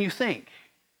higher than you think.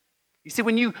 You see,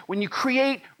 when you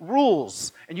create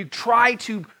rules and you try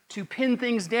to pin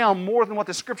things down more than what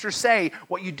the Scriptures say,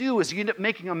 what you do is you end up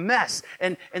making a mess,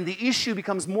 and the issue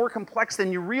becomes more complex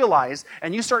than you realize,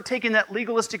 and you start taking that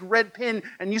legalistic red pen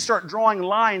and you start drawing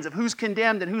lines of who's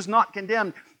condemned and who's not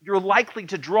condemned. You're likely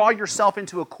to draw yourself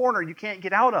into a corner you can't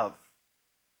get out of.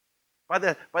 By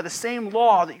the same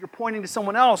law that you're pointing to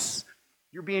someone else,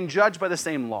 you're being judged by the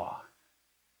same law.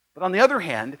 But on the other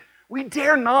hand, we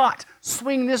dare not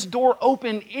swing this door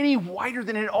open any wider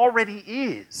than it already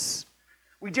is.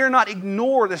 We dare not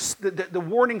ignore the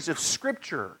warnings of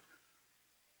Scripture.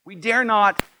 We dare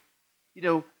not,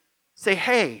 say,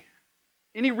 hey,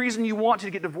 any reason you want to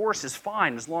get divorced is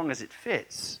fine as long as it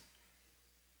fits.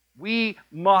 We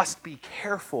must be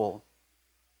careful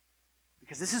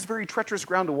because this is very treacherous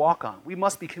ground to walk on. We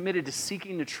must be committed to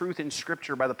seeking the truth in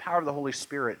Scripture by the power of the Holy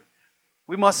Spirit.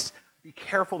 We must be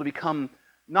careful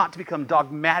not to become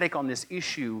dogmatic on this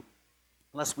issue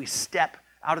unless we step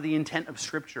out of the intent of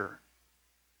Scripture.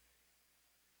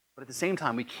 But at the same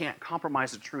time, we can't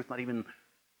compromise the truth, not even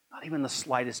the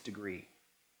slightest degree.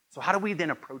 So how do we then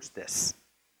approach this?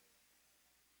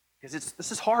 Because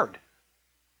this is hard.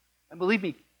 And believe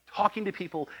me, talking to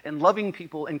people and loving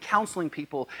people and counseling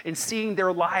people and seeing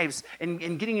their lives and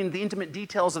getting into the intimate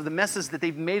details of the messes that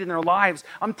they've made in their lives,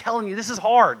 I'm telling you, this is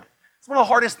hard. It's one of the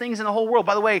hardest things in the whole world.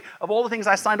 By the way, of all the things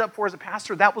I signed up for as a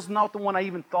pastor, that was not the one I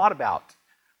even thought about,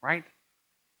 right?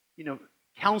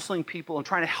 Counseling people and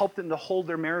trying to help them to hold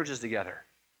their marriages together.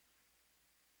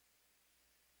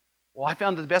 Well, I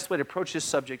found that the best way to approach this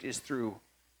subject is through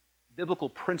biblical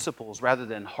principles rather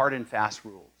than hard and fast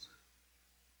rules.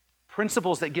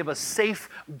 Principles that give us safe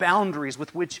boundaries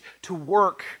with which to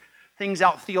work things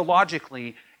out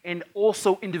theologically and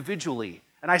also individually.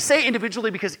 And I say individually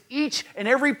because each and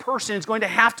every person is going to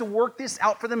have to work this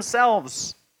out for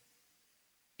themselves.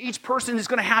 Each person is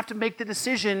going to have to make the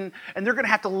decision, and they're going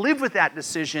to have to live with that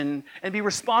decision and be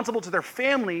responsible to their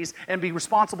families and be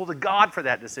responsible to God for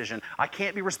that decision. I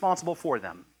can't be responsible for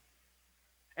them.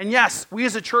 And yes, we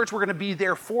as a church, we're going to be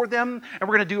there for them, and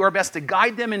we're going to do our best to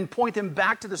guide them and point them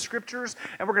back to the Scriptures,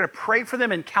 and we're going to pray for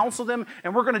them and counsel them,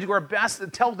 and we're going to do our best to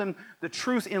tell them the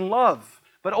truth in love.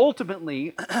 But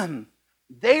ultimately,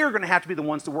 they are going to have to be the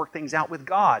ones to work things out with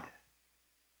God.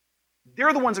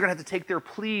 They're the ones that are going to have to take their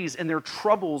pleas and their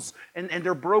troubles and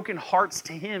their broken hearts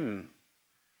to Him.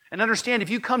 And understand, if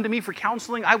you come to me for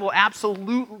counseling, I will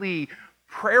absolutely,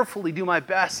 prayerfully do my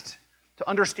best to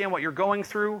understand what you're going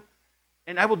through.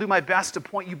 And I will do my best to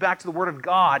point you back to the Word of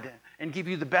God and give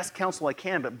you the best counsel I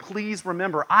can. But please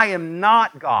remember, I am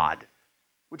not God,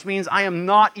 which means I am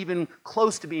not even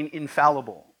close to being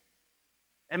infallible.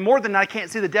 And more than that, I can't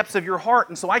see the depths of your heart,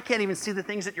 and so I can't even see the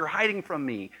things that you're hiding from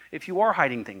me, if you are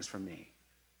hiding things from me.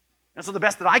 And so the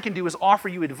best that I can do is offer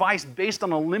you advice based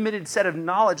on a limited set of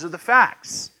knowledge of the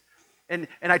facts. And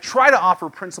I try to offer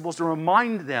principles to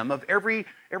remind them of every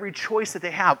choice that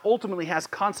they have ultimately has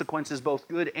consequences, both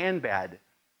good and bad.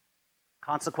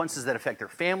 Consequences that affect their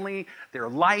family, their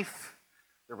life,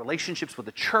 their relationships with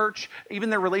the church, even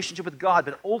their relationship with God.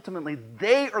 But ultimately,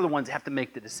 they are the ones that have to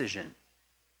make the decision.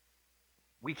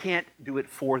 We can't do it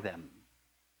for them.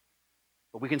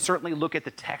 But we can certainly look at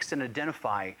the text and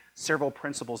identify several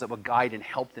principles that will guide and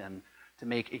help them to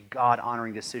make a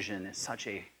God-honoring decision in such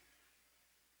a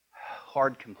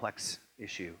hard, complex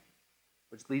issue.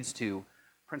 Which leads to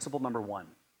principle number 1.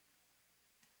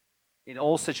 In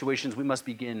all situations, we must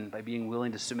begin by being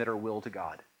willing to submit our will to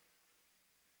God.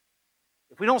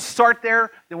 If we don't start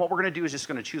there, then what we're going to do is just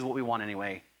going to choose what we want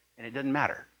anyway, and it doesn't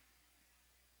matter.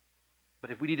 But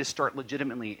if we need to start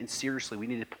legitimately and seriously, we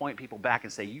need to point people back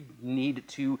and say, you need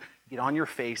to get on your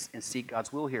face and seek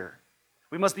God's will here.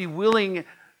 We must be willing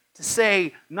to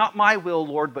say, not my will,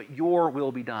 Lord, but your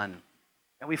will be done.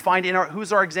 And we find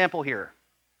who's our example here?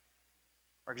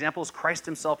 Our example is Christ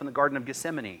Himself in the Garden of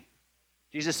Gethsemane.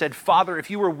 Jesus said, Father,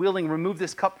 if you were willing, remove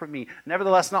this cup from me.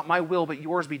 Nevertheless, not my will, but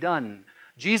yours be done.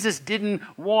 Jesus didn't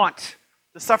want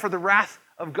to suffer the wrath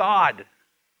of God.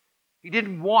 He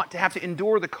didn't want to have to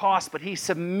endure the cost, but he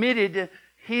submitted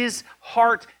his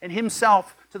heart and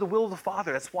himself to the will of the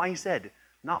Father. That's why he said,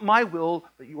 not my will,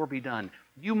 but your be done.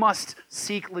 You must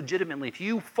seek legitimately. If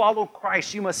you follow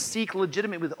Christ, you must seek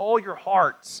legitimately with all your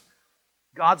hearts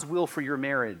God's will for your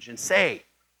marriage and say,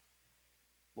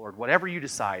 Lord, whatever you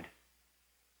decide,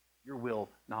 your will,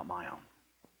 not my own.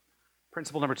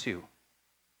 Principle number 2,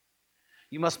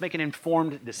 you must make an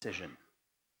informed decision,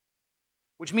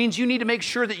 which means you need to make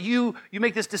sure that you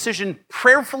make this decision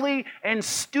prayerfully and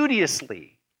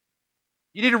studiously.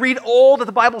 You need to read all that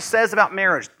the Bible says about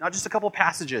marriage, not just a couple of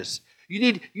passages. You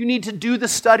need to do the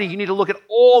study. You need to look at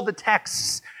all the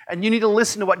texts, and you need to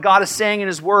listen to what God is saying in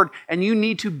His Word, and you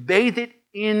need to bathe it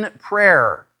in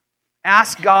prayer.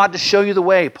 Ask God to show you the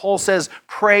way. Paul says,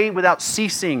 pray without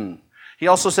ceasing. He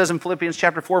also says in Philippians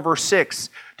chapter 4, verse 6,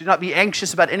 do not be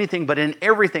anxious about anything, but in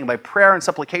everything, by prayer and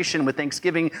supplication with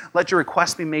thanksgiving, let your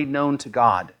requests be made known to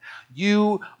God.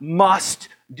 You must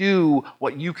do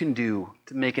what you can do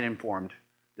to make an informed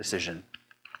decision.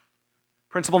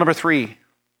 Principle number 3,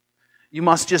 you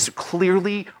must just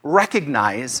clearly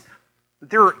recognize that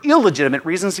there are illegitimate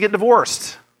reasons to get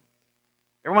divorced.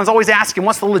 Everyone's always asking,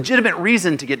 what's the legitimate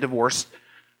reason to get divorced?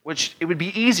 Which it would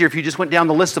be easier if you just went down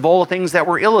the list of all the things that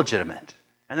were illegitimate.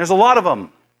 And there's a lot of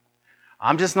them.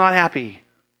 I'm just not happy.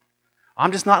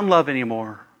 I'm just not in love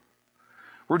anymore.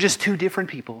 We're just two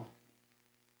different people.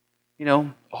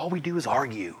 All we do is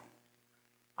argue.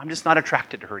 I'm just not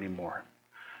attracted to her anymore.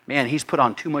 Man, he's put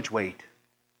on too much weight.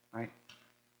 Right?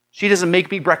 She doesn't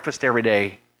make me breakfast every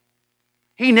day.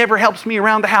 He never helps me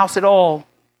around the house at all.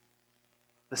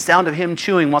 The sound of him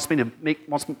chewing makes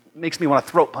me want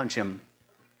to throat punch him.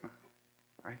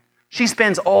 Right? She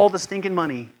spends all the stinking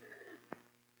money.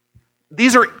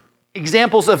 These are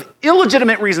examples of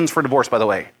illegitimate reasons for divorce, by the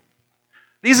way.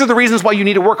 These are the reasons why you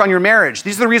need to work on your marriage.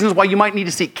 These are the reasons why you might need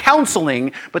to seek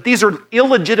counseling, but these are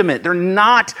illegitimate. They're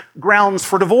not grounds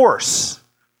for divorce.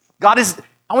 I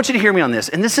want you to hear me on this,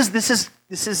 and this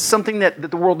is something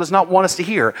that the world does not want us to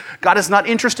hear. God is not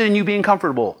interested in you being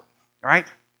comfortable, all right?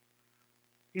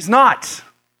 He's not.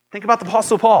 Think about the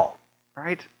Apostle Paul,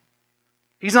 right?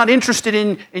 He's not interested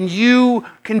in you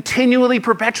continually,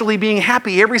 perpetually being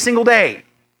happy every single day,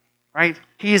 right?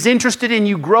 He is interested in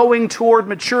you growing toward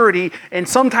maturity, and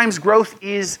sometimes growth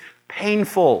is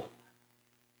painful.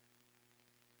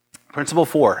 Principle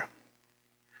 4.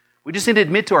 We just need to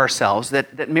admit to ourselves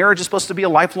that marriage is supposed to be a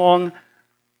lifelong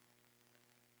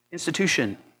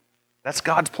institution. That's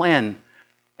God's plan.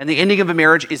 And the ending of a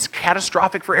marriage is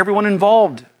catastrophic for everyone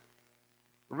involved.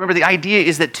 Remember, the idea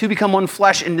is that two become one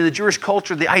flesh. And in the Jewish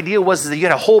culture, the idea was that you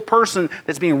had a whole person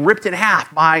that's being ripped in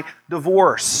half by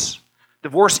divorce.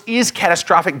 Divorce is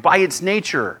catastrophic by its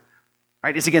nature.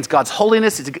 Right? It's against God's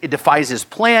holiness. It defies His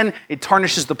plan. It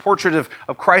tarnishes the portrait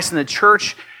of Christ in the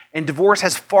church. And divorce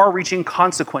has far-reaching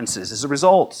consequences as a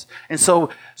result. And so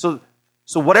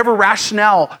whatever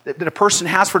rationale that a person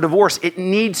has for divorce, it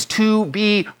needs to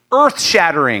be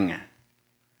earth-shattering.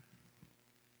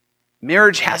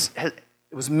 Marriage it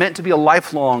was meant to be a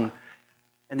lifelong,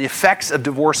 and the effects of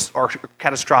divorce are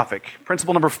catastrophic.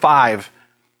 Principle number 5,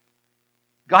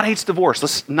 God hates divorce.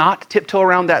 Let's not tiptoe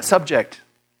around that subject.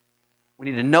 We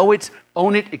need to know it,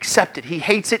 own it, accept it. He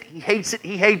hates it, He hates it,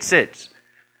 He hates it.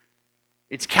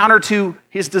 It's counter to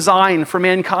His design for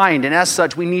mankind, and as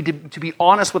such, we need to be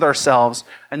honest with ourselves,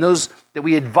 and those that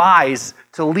we advise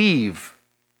to leave.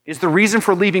 Is the reason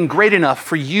for leaving great enough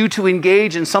for you to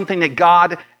engage in something that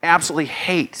God absolutely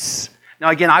hates? Now,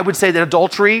 again, I would say that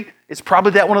adultery is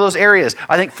probably one of those areas.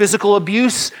 I think physical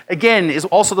abuse, again, is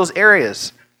also those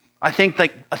areas. I think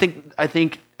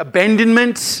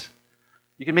abandonment,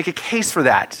 you can make a case for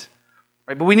that.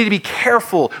 Right? But we need to be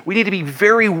careful. We need to be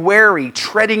very wary,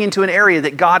 treading into an area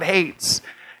that God hates.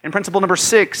 And principle number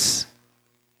 6,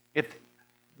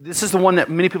 this is the one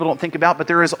that many people don't think about, but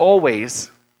there is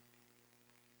always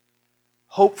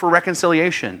hope for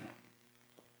reconciliation.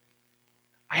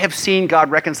 I have seen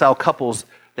God reconcile couples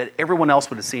that everyone else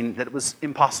would have seen that it was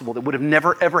impossible, that would have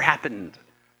never, ever happened.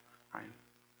 Right?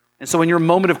 And so in your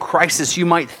moment of crisis, you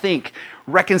might think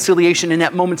reconciliation in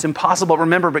that moment's impossible.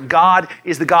 Remember, but God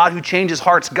is the God who changes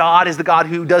hearts. God is the God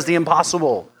who does the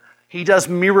impossible. He does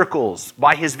miracles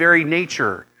by His very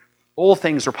nature. All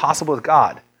things are possible with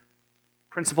God.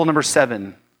 Principle number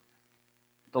 7,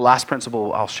 the last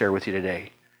principle I'll share with you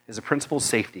today, is a principle of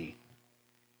safety.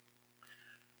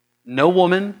 No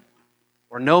woman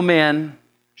or no man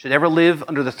should ever live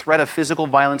under the threat of physical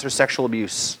violence or sexual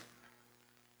abuse.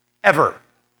 Ever.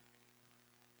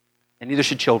 And neither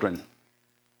should children.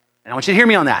 And I want you to hear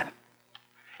me on that.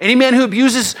 Any man who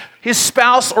abuses his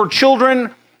spouse or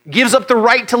children gives up the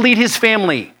right to lead his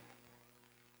family.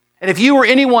 And if you or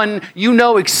anyone you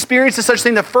know experiences such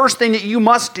thing, the first thing that you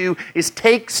must do is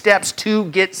take steps to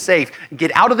get safe.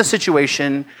 Get out of the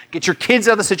situation, get your kids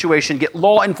out of the situation, get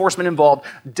law enforcement involved.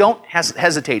 Don't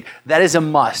hesitate. That is a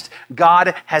must.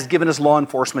 God has given us law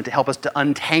enforcement to help us to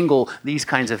untangle these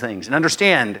kinds of things. And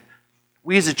understand,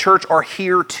 we as a church are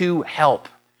here to help.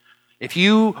 If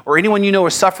you or anyone you know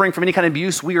is suffering from any kind of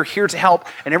abuse, we are here to help.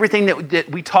 And everything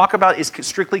that we talk about is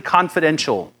strictly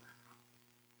confidential.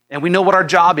 And we know what our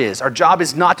job is. Our job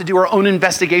is not to do our own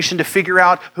investigation to figure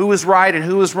out who is right and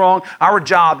who is wrong. Our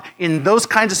job in those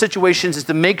kinds of situations is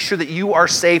to make sure that you are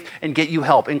safe and get you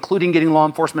help, including getting law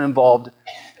enforcement involved,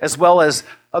 as well as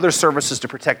other services to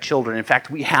protect children. In fact,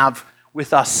 we have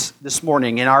with us this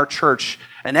morning in our church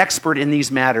an expert in these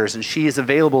matters, and she is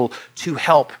available to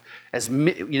help,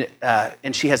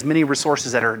 and she has many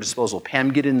resources at her disposal.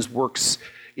 Pam Giddens works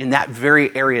in that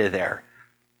very area there.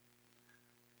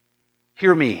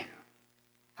 Hear me.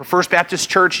 For First Baptist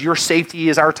Church, your safety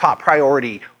is our top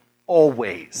priority,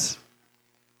 always.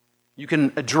 You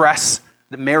can address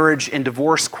the marriage and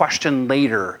divorce question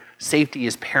later. Safety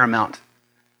is paramount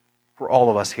for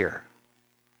all of us here.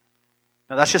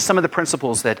 Now, that's just some of the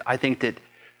principles that I think that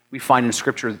we find in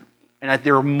Scripture, and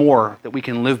there are more that we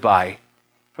can live by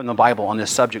from the Bible on this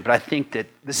subject, but I think that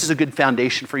this is a good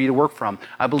foundation for you to work from.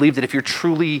 I believe that if you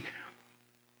truly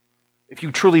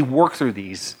work through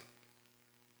these,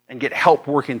 and get help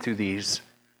working through these,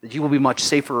 that you will be much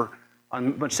safer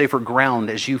ground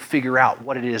as you figure out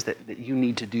what it is that you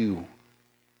need to do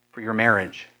for your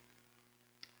marriage.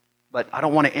 But I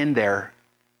don't want to end there.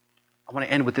 I want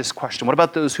to end with this question. What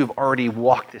about those who have already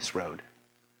walked this road?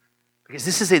 Because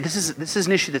this is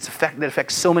an issue that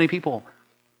affects so many people.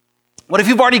 What if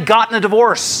you've already gotten a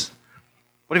divorce?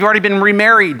 What if you've already been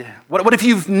remarried? What if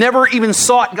you've never even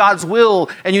sought God's will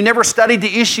and you never studied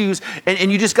the issues and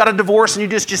you just got a divorce and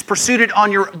you just pursued it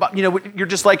on you're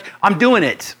just like, I'm doing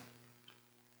it.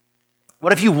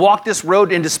 What if you walked this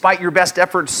road and despite your best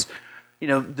efforts,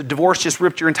 the divorce just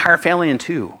ripped your entire family in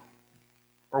two?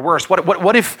 Or worse,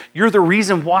 what if you're the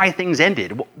reason why things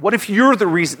ended? What if you're the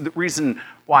reason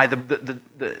why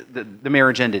the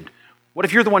marriage ended? What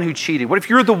if you're the one who cheated? What if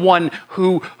you're the one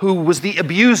who was the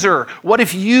abuser? What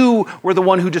if you were the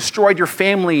one who destroyed your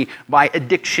family by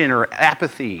addiction or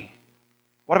apathy?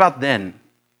 What about then?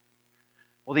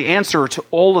 Well, the answer to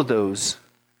all of those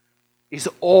is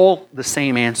all the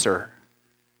same answer,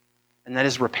 and that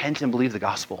is repent and believe the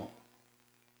gospel.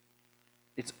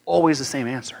 It's always the same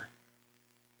answer.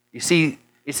 You see,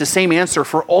 it's the same answer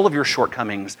for all of your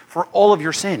shortcomings, for all of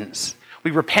your sins. We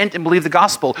repent and believe the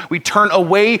gospel. We turn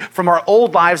away from our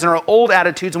old lives and our old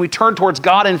attitudes, and we turn towards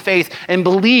God in faith and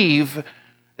believe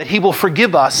that He will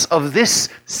forgive us of this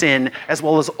sin as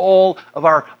well as all of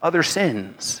our other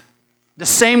sins. The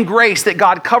same grace that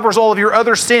God covers all of your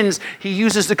other sins, He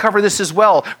uses to cover this as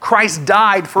well. Christ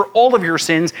died for all of your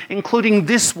sins, including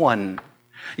this one.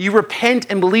 You repent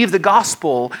and believe the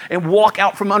gospel and walk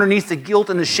out from underneath the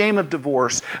guilt and the shame of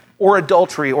divorce or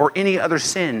adultery or any other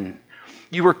sin.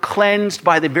 You were cleansed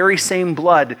by the very same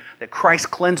blood that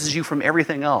Christ cleanses you from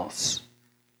everything else.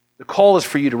 The call is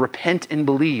for you to repent and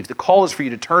believe. The call is for you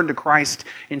to turn to Christ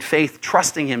in faith,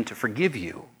 trusting Him to forgive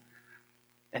you.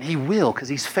 And He will, because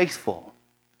He's faithful.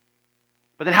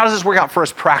 But then how does this work out for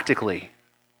us practically?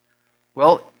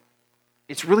 Well,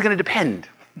 it's really going to depend.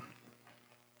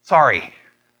 Sorry.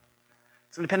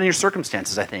 It's going to depend on your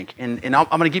circumstances, I think. And I'm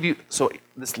going to give you, so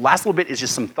this last little bit is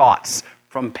just some thoughts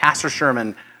from Pastor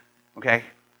Sherman. Okay?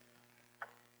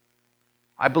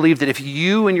 I believe that if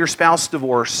you and your spouse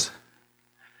divorce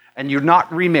and you're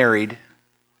not remarried,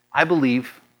 I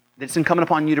believe that it's incumbent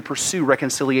upon you to pursue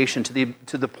reconciliation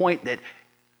to the point that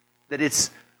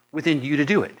it's within you to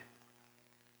do it.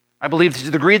 I believe to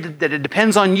the degree that it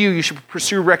depends on you, you should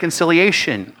pursue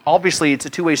reconciliation. Obviously, it's a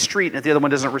two-way street, and if the other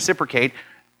one doesn't reciprocate,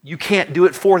 you can't do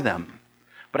it for them.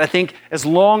 But I think as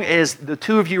long as the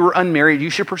two of you are unmarried, you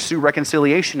should pursue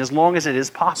reconciliation as long as it is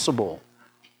possible.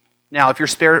 Now, if your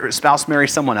spouse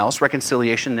marries someone else,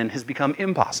 reconciliation then has become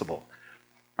impossible,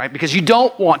 right? Because you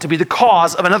don't want to be the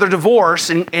cause of another divorce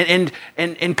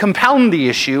and compound the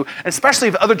issue, especially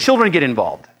if other children get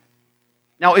involved.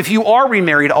 Now, if you are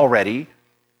remarried already,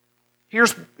 here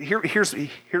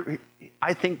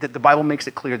I think that the Bible makes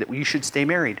it clear that you should stay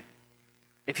married.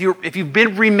 If you've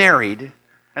been remarried.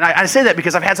 And I say that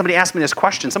because I've had somebody ask me this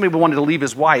question. Somebody wanted to leave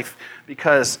his wife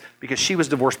because she was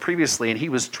divorced previously and he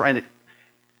was trying to...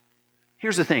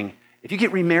 Here's the thing. If you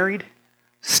get remarried,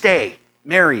 stay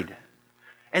married.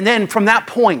 And then from that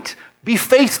point, be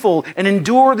faithful and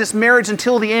endure this marriage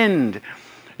until the end.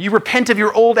 You repent of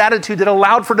your old attitude that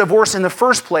allowed for divorce in the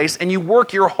first place, and you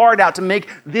work your heart out to make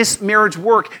this marriage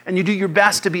work, and you do your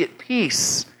best to be at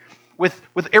peace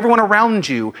with everyone around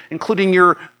you, including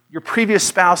your previous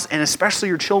spouse and especially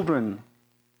your children.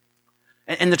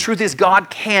 And the truth is, God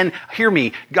can, hear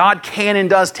me, God can and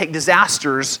does take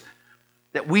disasters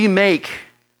that we make,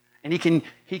 and He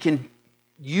can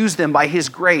use them by His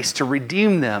grace to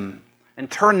redeem them and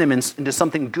turn them into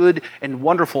something good and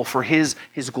wonderful for His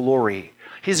glory.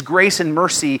 His grace and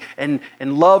mercy and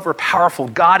love are powerful.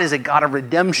 God is a God of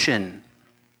redemption.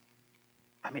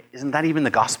 I mean, isn't that even the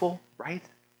gospel, right?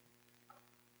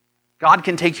 God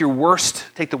can take the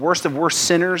worst of worst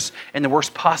sinners and the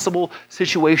worst possible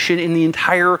situation in the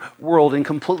entire world and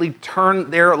completely turn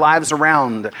their lives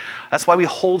around. That's why we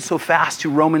hold so fast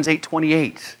to Romans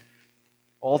 8:28.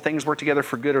 All things work together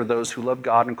for good of those who love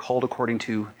God and called according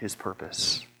to His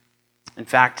purpose. In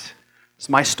fact, it's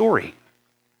my story.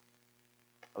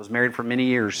 I was married for many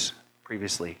years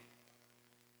previously.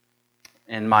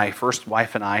 And my first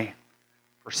wife and I,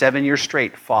 for 7 years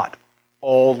straight, fought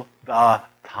all the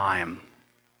time.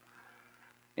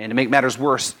 And to make matters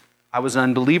worse, I was an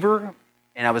unbeliever,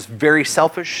 and I was very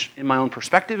selfish in my own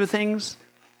perspective of things.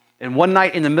 And one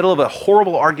night, in the middle of a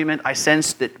horrible argument, I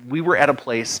sensed that we were at a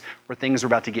place where things were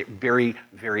about to get very,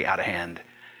 very out of hand.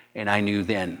 And I knew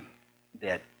then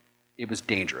that it was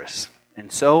dangerous.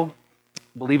 And so,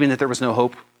 believing that there was no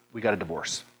hope, we got a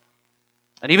divorce.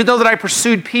 And even though that I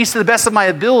pursued peace to the best of my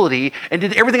ability and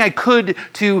did everything I could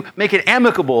to make it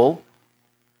amicable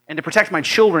and to protect my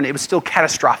children, it was still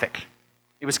catastrophic.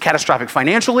 It was catastrophic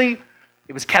financially,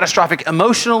 it was catastrophic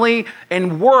emotionally,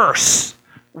 and worse,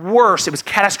 it was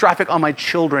catastrophic on my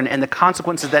children, and the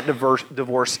consequences of that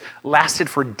divorce lasted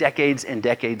for decades and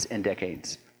decades and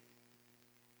decades.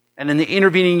 And in the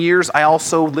intervening years, I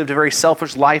also lived a very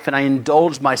selfish life, and I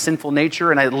indulged my sinful nature,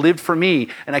 and I lived for me,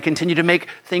 and I continued to make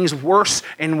things worse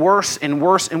and worse and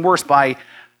worse and worse by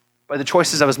the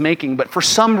choices I was making. But for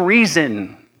some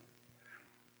reason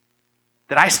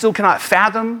that I still cannot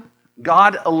fathom,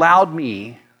 God allowed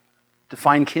me to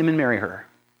find Kim and marry her.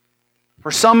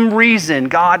 For some reason,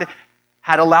 God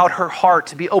had allowed her heart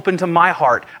to be open to my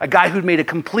heart, a guy who'd made a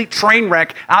complete train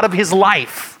wreck out of his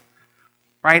life,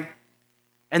 right?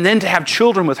 And then to have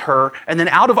children with her, and then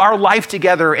out of our life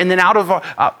together, and then out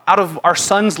of our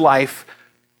son's life,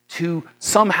 to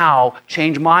somehow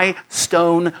change my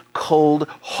stone cold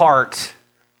heart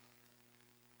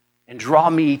and draw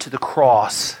me to the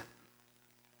cross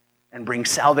and bring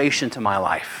salvation to my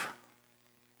life.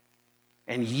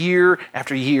 And year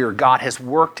after year, God has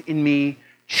worked in me,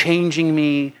 changing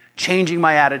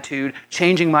my attitude,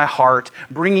 changing my heart,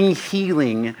 bringing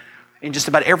healing in just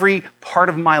about every part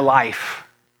of my life.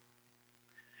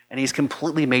 And He's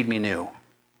completely made me new.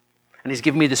 And He's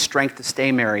given me the strength to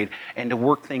stay married and to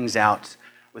work things out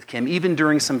with Kim, even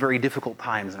during some very difficult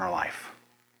times in our life.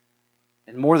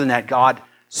 And more than that, God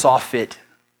saw fit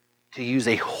to use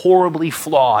a horribly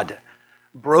flawed,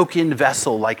 broken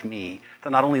vessel like me to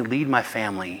not only lead my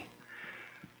family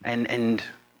and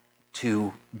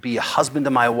to be a husband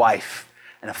to my wife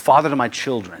and a father to my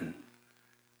children,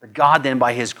 but God then,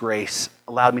 by His grace,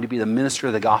 allowed me to be the minister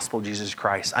of the gospel of Jesus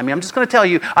Christ. I mean, I'm just going to tell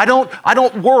you, I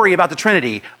don't worry about the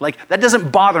Trinity. Like, that doesn't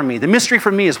bother me. The mystery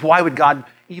for me is, why would God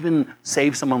even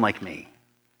save someone like me?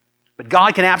 But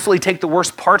God can absolutely take the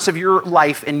worst parts of your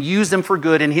life and use them for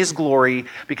good in His glory,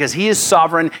 because He is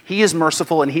sovereign, He is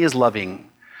merciful, and He is loving.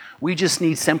 We just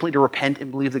need simply to repent and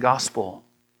believe the gospel,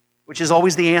 which is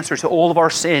always the answer to all of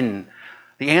our sin,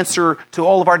 the answer to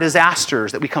all of our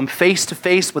disasters, that we come face to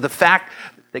face with the fact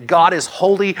that God is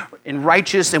holy and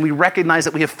righteous, and we recognize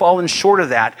that we have fallen short of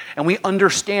that, and we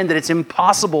understand that it's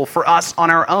impossible for us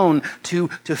on our own to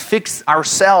fix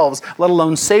ourselves, let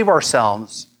alone save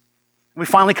ourselves. We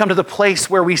finally come to the place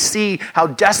where we see how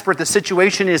desperate the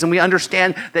situation is, and we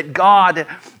understand that God,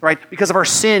 right, because of our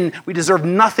sin, we deserve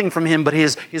nothing from Him but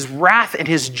His wrath and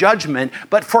His judgment.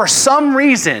 But for some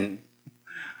reason,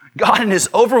 God in His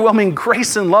overwhelming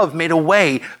grace and love made a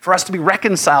way for us to be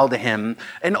reconciled to Him,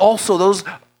 and also those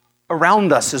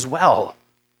around us as well.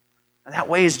 And that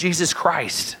way is Jesus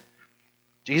Christ.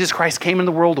 Jesus Christ came in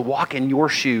the world to walk in your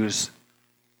shoes,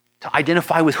 to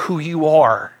identify with who you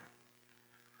are.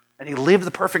 And He lived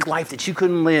the perfect life that you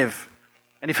couldn't live.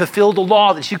 And He fulfilled the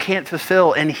law that you can't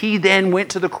fulfill. And He then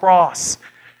went to the cross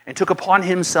and took upon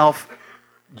Himself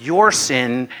your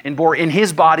sin and bore in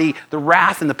His body the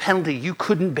wrath and the penalty you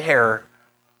couldn't bear.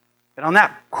 And on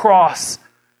that cross,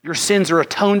 your sins are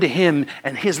atoned to Him,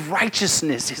 and His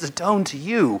righteousness is atoned to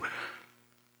you.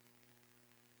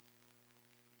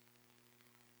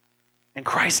 And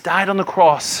Christ died on the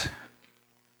cross,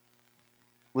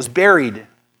 was buried,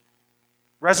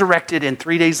 resurrected, and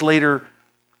 3 days later,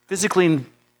 physically and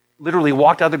literally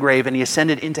walked out of the grave, and he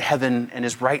ascended into heaven and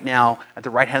is right now at the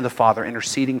right hand of the Father,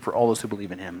 interceding for all those who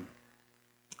believe in him.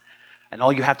 And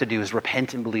all you have to do is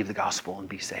repent and believe the gospel and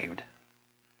be saved.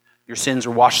 Your sins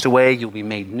are washed away. You'll be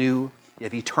made new. You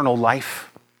have eternal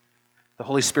life. The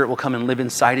Holy Spirit will come and live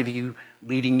inside of you,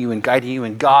 leading you and guiding you.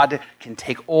 And God can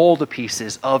take all the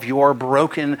pieces of your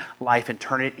broken life and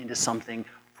turn it into something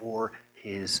for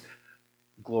his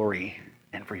glory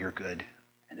and for your good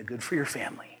and the good for your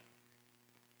family.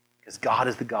 Because God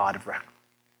is the God of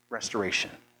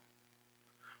restoration.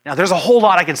 Now, there's a whole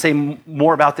lot I can say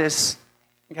more about this,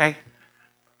 okay?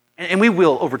 And we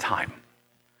will over time.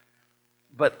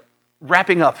 But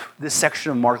wrapping up this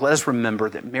section of Mark, let us remember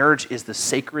that marriage is the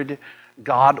sacred,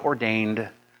 God-ordained,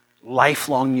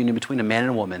 lifelong union between a man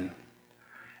and a woman.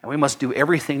 And we must do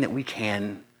everything that we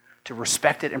can to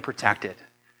respect it and protect it.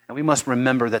 And we must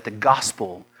remember that the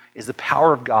gospel is the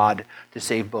power of God to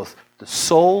save both the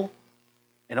soul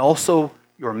and also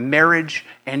your marriage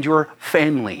and your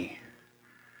family.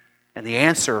 And the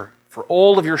answer for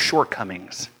all of your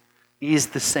shortcomings is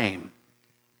the same.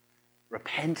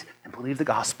 Repent and believe the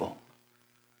gospel.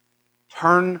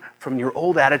 Turn from your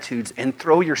old attitudes and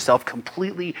throw yourself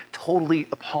completely, totally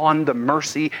upon the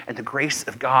mercy and the grace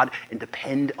of God and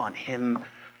depend on him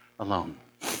alone.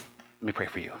 Let me pray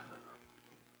for you.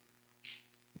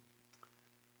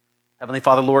 Heavenly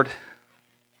Father, Lord,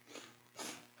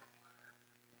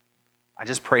 I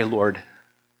just pray, Lord,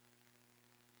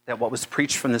 that what was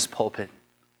preached from this pulpit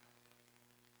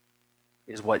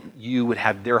is what you would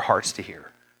have their hearts to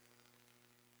hear.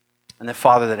 And that,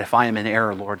 Father, that if I am in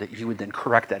error, Lord, that you would then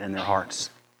correct that in their hearts.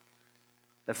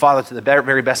 That, Father, to the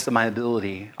very best of my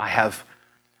ability, I have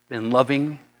been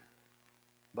loving,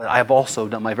 but I have also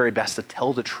done my very best to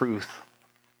tell the truth.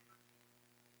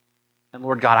 And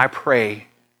Lord God, I pray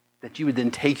that you would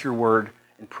then take your word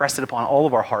and press it upon all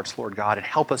of our hearts, Lord God, and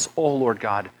help us all, Lord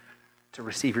God, to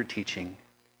receive your teaching.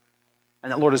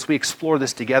 And that, Lord, as we explore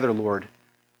this together, Lord,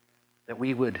 that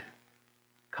we would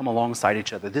come alongside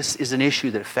each other. This is an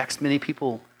issue that affects many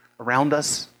people around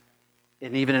us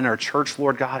and even in our church,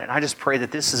 Lord God. And I just pray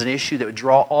that this is an issue that would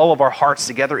draw all of our hearts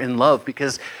together in love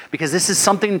because this is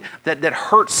something that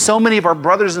hurts so many of our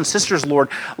brothers and sisters, Lord.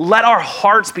 Let our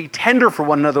hearts be tender for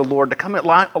one another, Lord, to come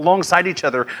alongside each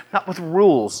other, not with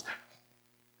rules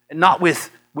and not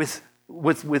with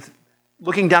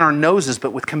looking down our noses,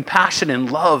 but with compassion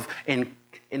and love and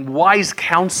wise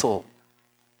counsel.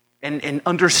 And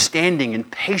understanding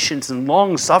and patience and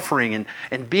long suffering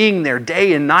and being there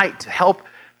day and night to help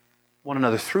one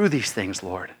another through these things,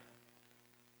 Lord.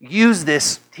 Use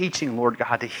this teaching, Lord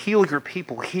God, to heal your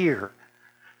people here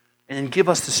and then give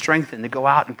us the strength to go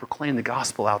out and proclaim the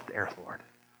gospel out there, Lord.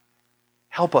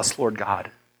 Help us, Lord God,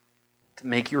 to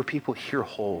make your people here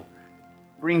whole.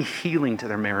 Bring healing to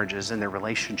their marriages and their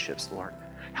relationships, Lord.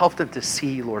 Help them to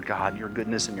see, Lord God, your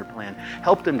goodness and your plan.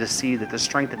 Help them to see that the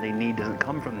strength that they need doesn't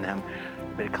come from them,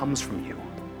 but it comes from you.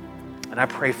 And I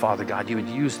pray, Father God, you would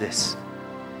use this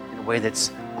in a way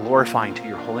that's glorifying to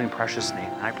your holy and precious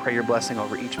name. And I pray your blessing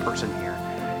over each person here.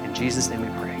 In Jesus' name we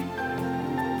pray.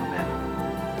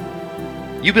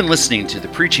 Amen. You've been listening to the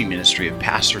preaching ministry of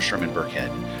Pastor Sherman Burkhead,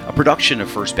 a production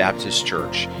of First Baptist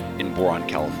Church in Boron,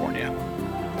 California.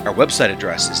 Our website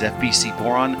address is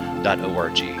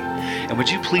fbcboron.org. And would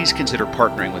you please consider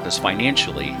partnering with us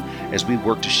financially as we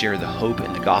work to share the hope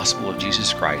and the gospel of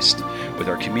Jesus Christ with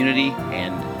our community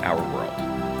and our world.